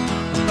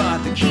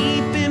 but they're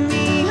keeping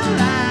me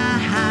alive.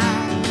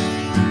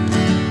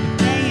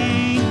 They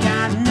ain't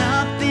got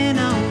nothing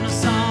on a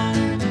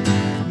song.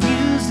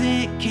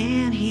 Music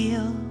can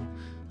heal,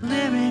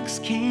 lyrics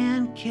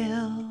can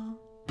kill.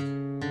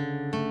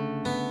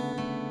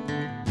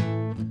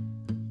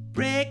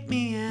 Break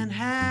me in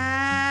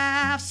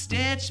half,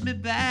 stitch me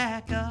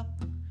back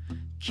up,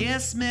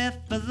 kiss me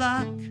for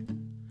luck,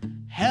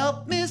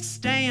 help me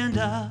stand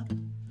up,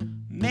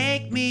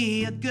 make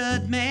me a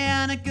good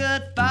man, a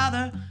good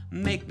father,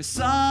 make me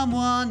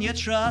someone you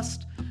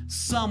trust,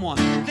 someone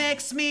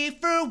fix me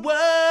for once.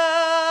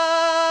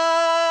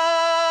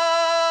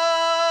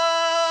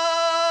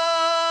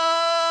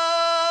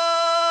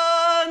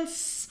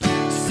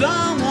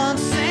 Someone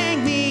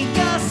sing me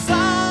a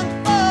song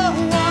for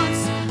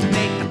once.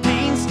 Make the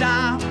pain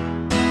stop.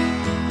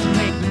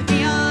 Make me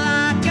feel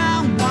like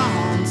I'm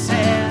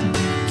wanted.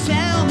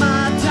 Tell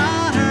my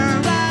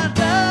daughter I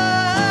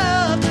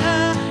loved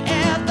her.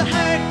 If the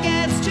hurt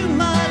gets too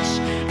much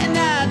and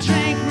I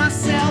drink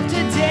myself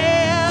to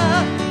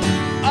death,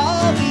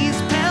 all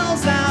these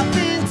pills I've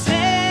been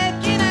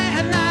taking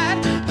at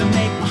night, they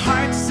make my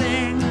heart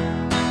sing,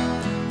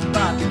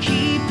 but they're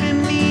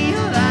keeping me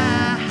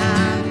alive.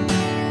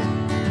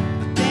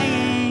 But they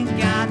ain't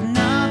got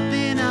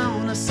nothing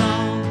on a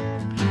song.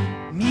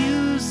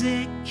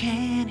 Music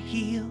can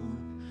heal,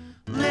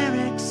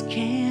 lyrics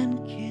can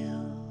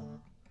kill.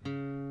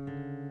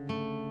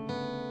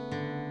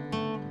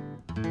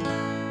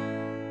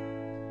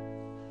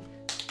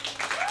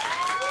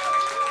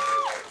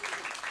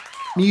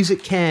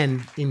 Music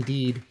can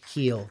indeed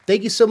heal.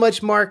 Thank you so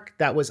much, Mark.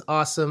 That was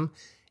awesome.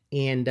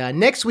 And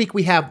next week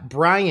we have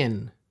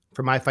Brian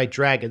from I Fight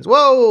Dragons.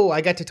 Whoa!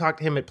 I got to talk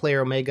to him at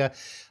Player Omega.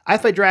 I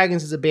Fight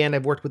Dragons is a band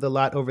I've worked with a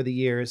lot over the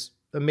years.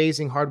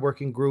 Amazing,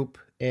 hardworking group.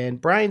 And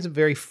Brian's a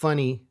very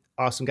funny,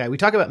 awesome guy. We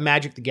talk about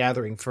Magic the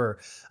Gathering for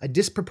a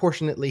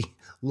disproportionately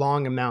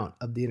long amount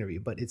of the interview,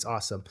 but it's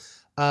awesome.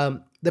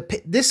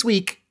 This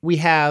week we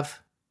have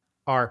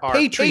Our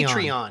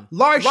Patreon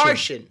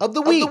Larson of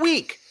the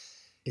week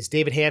is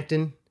David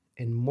Hampton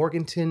in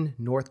Morganton,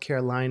 North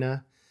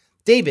Carolina.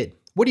 David,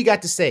 what do you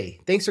got to say?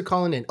 Thanks for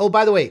calling in. Oh,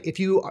 by the way, if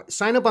you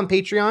sign up on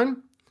Patreon,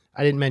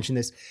 I didn't mention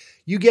this,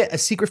 you get a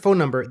secret phone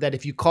number that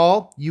if you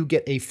call, you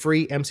get a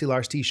free MC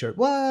Lars t-shirt.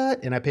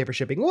 What? And I pay for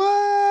shipping.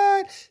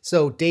 What?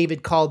 So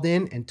David called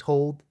in and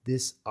told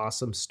this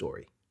awesome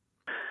story.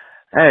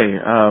 Hey,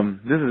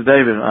 this is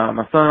David.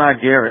 My son and I,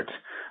 Garrett,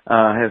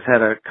 has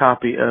had a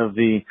copy of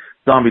the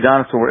Zombie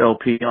Dinosaur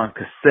LP on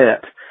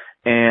cassette,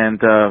 and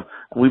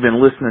we've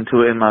been listening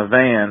to it in my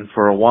van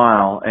for a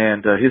while,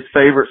 and his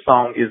favorite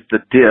song is The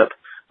Dip,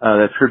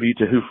 that tribute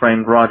to Who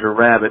Framed Roger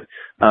Rabbit.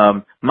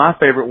 My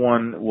favorite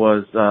one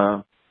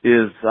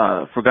is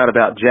Forgot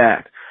About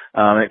Jack.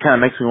 It kind of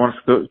makes me want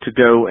to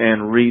go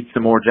and read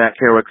some more Jack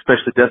Kerouac,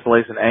 especially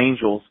Desolation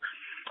Angels.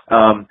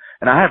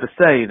 And I have to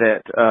say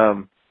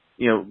that,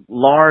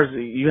 Lars,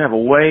 you have a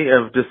way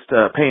of just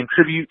paying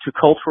tribute to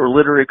cultural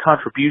literary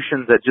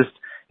contributions that just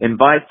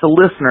invites the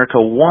listener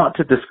to want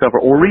to discover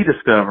or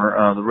rediscover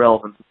the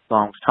relevance of the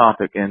song's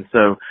topic. And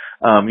so,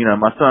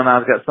 my son and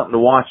I's got something to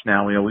watch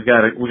now. We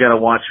gotta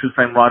watch Who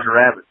Framed Roger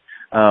Rabbit.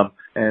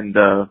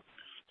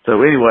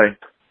 So anyway,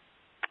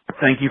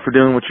 thank you for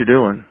doing what you're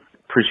doing.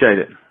 Appreciate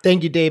it.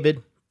 Thank you,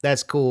 David.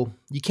 That's cool.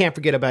 You can't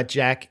forget about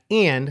Jack,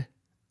 and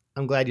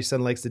I'm glad your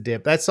son likes The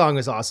Dip. That song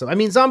is awesome. I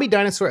mean, Zombie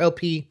Dinosaur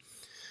LP,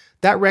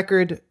 that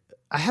record,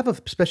 I have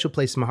a special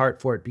place in my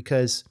heart for it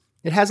because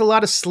it has a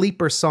lot of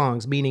sleeper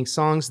songs, meaning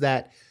songs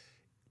that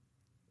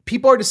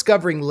people are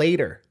discovering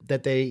later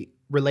that they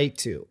relate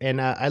to. And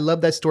I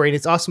love that story. And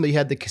it's awesome that you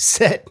had the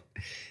cassette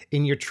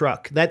in your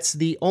truck. That's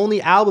the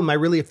only album I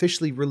really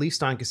officially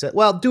released on cassette.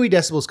 Well, Dewey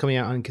Decibel's coming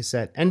out on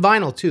cassette and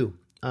vinyl too.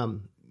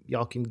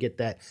 Y'all can get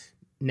that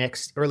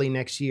early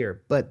next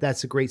year. But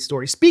that's a great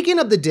story. Speaking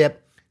of The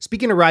Dip,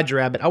 speaking of Roger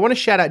Rabbit, I want to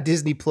shout out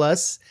Disney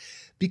Plus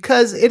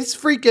because it's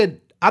freaking...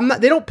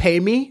 they don't pay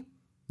me.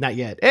 Not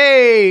yet.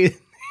 Hey,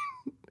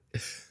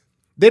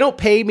 they don't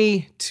pay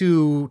me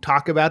to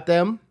talk about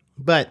them,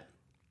 but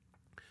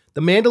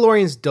The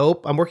Mandalorian's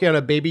dope. I'm working on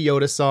a Baby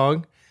Yoda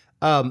song.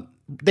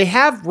 They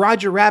have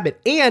Roger Rabbit,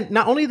 and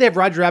not only do they have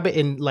Roger Rabbit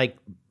in like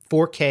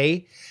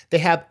 4K, they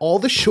have all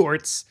the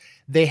shorts.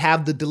 They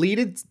have the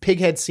deleted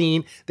pighead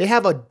scene. They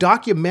have a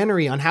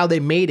documentary on how they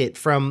made it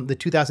from the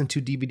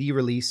 2002 DVD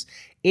release,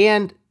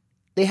 and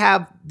they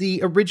have the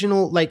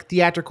original like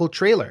theatrical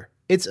trailer.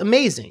 It's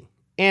amazing.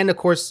 And of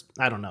course,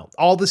 I don't know,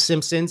 all the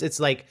Simpsons. It's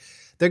like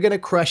they're going to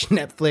crush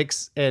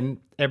Netflix and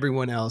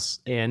everyone else.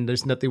 And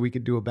there's nothing we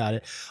can do about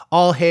it.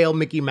 All hail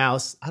Mickey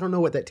Mouse. I don't know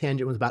what that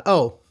tangent was about.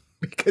 Oh,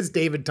 because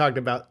David talked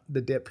about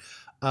The Dip.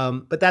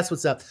 But that's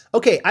what's up.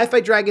 Okay, I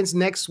Fight Dragons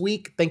next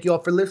week. Thank you all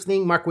for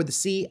listening. Marc with a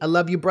C. I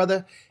love you,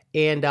 brother.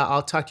 And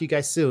I'll talk to you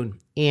guys soon.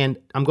 And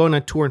I'm going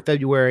on tour in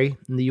February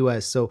in the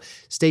U.S. So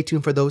stay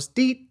tuned for those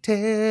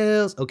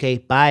details. Okay,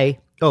 bye.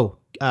 Oh,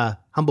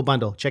 Humble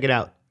Bundle. Check it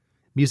out.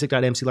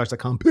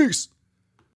 music.mclars.com. Peace.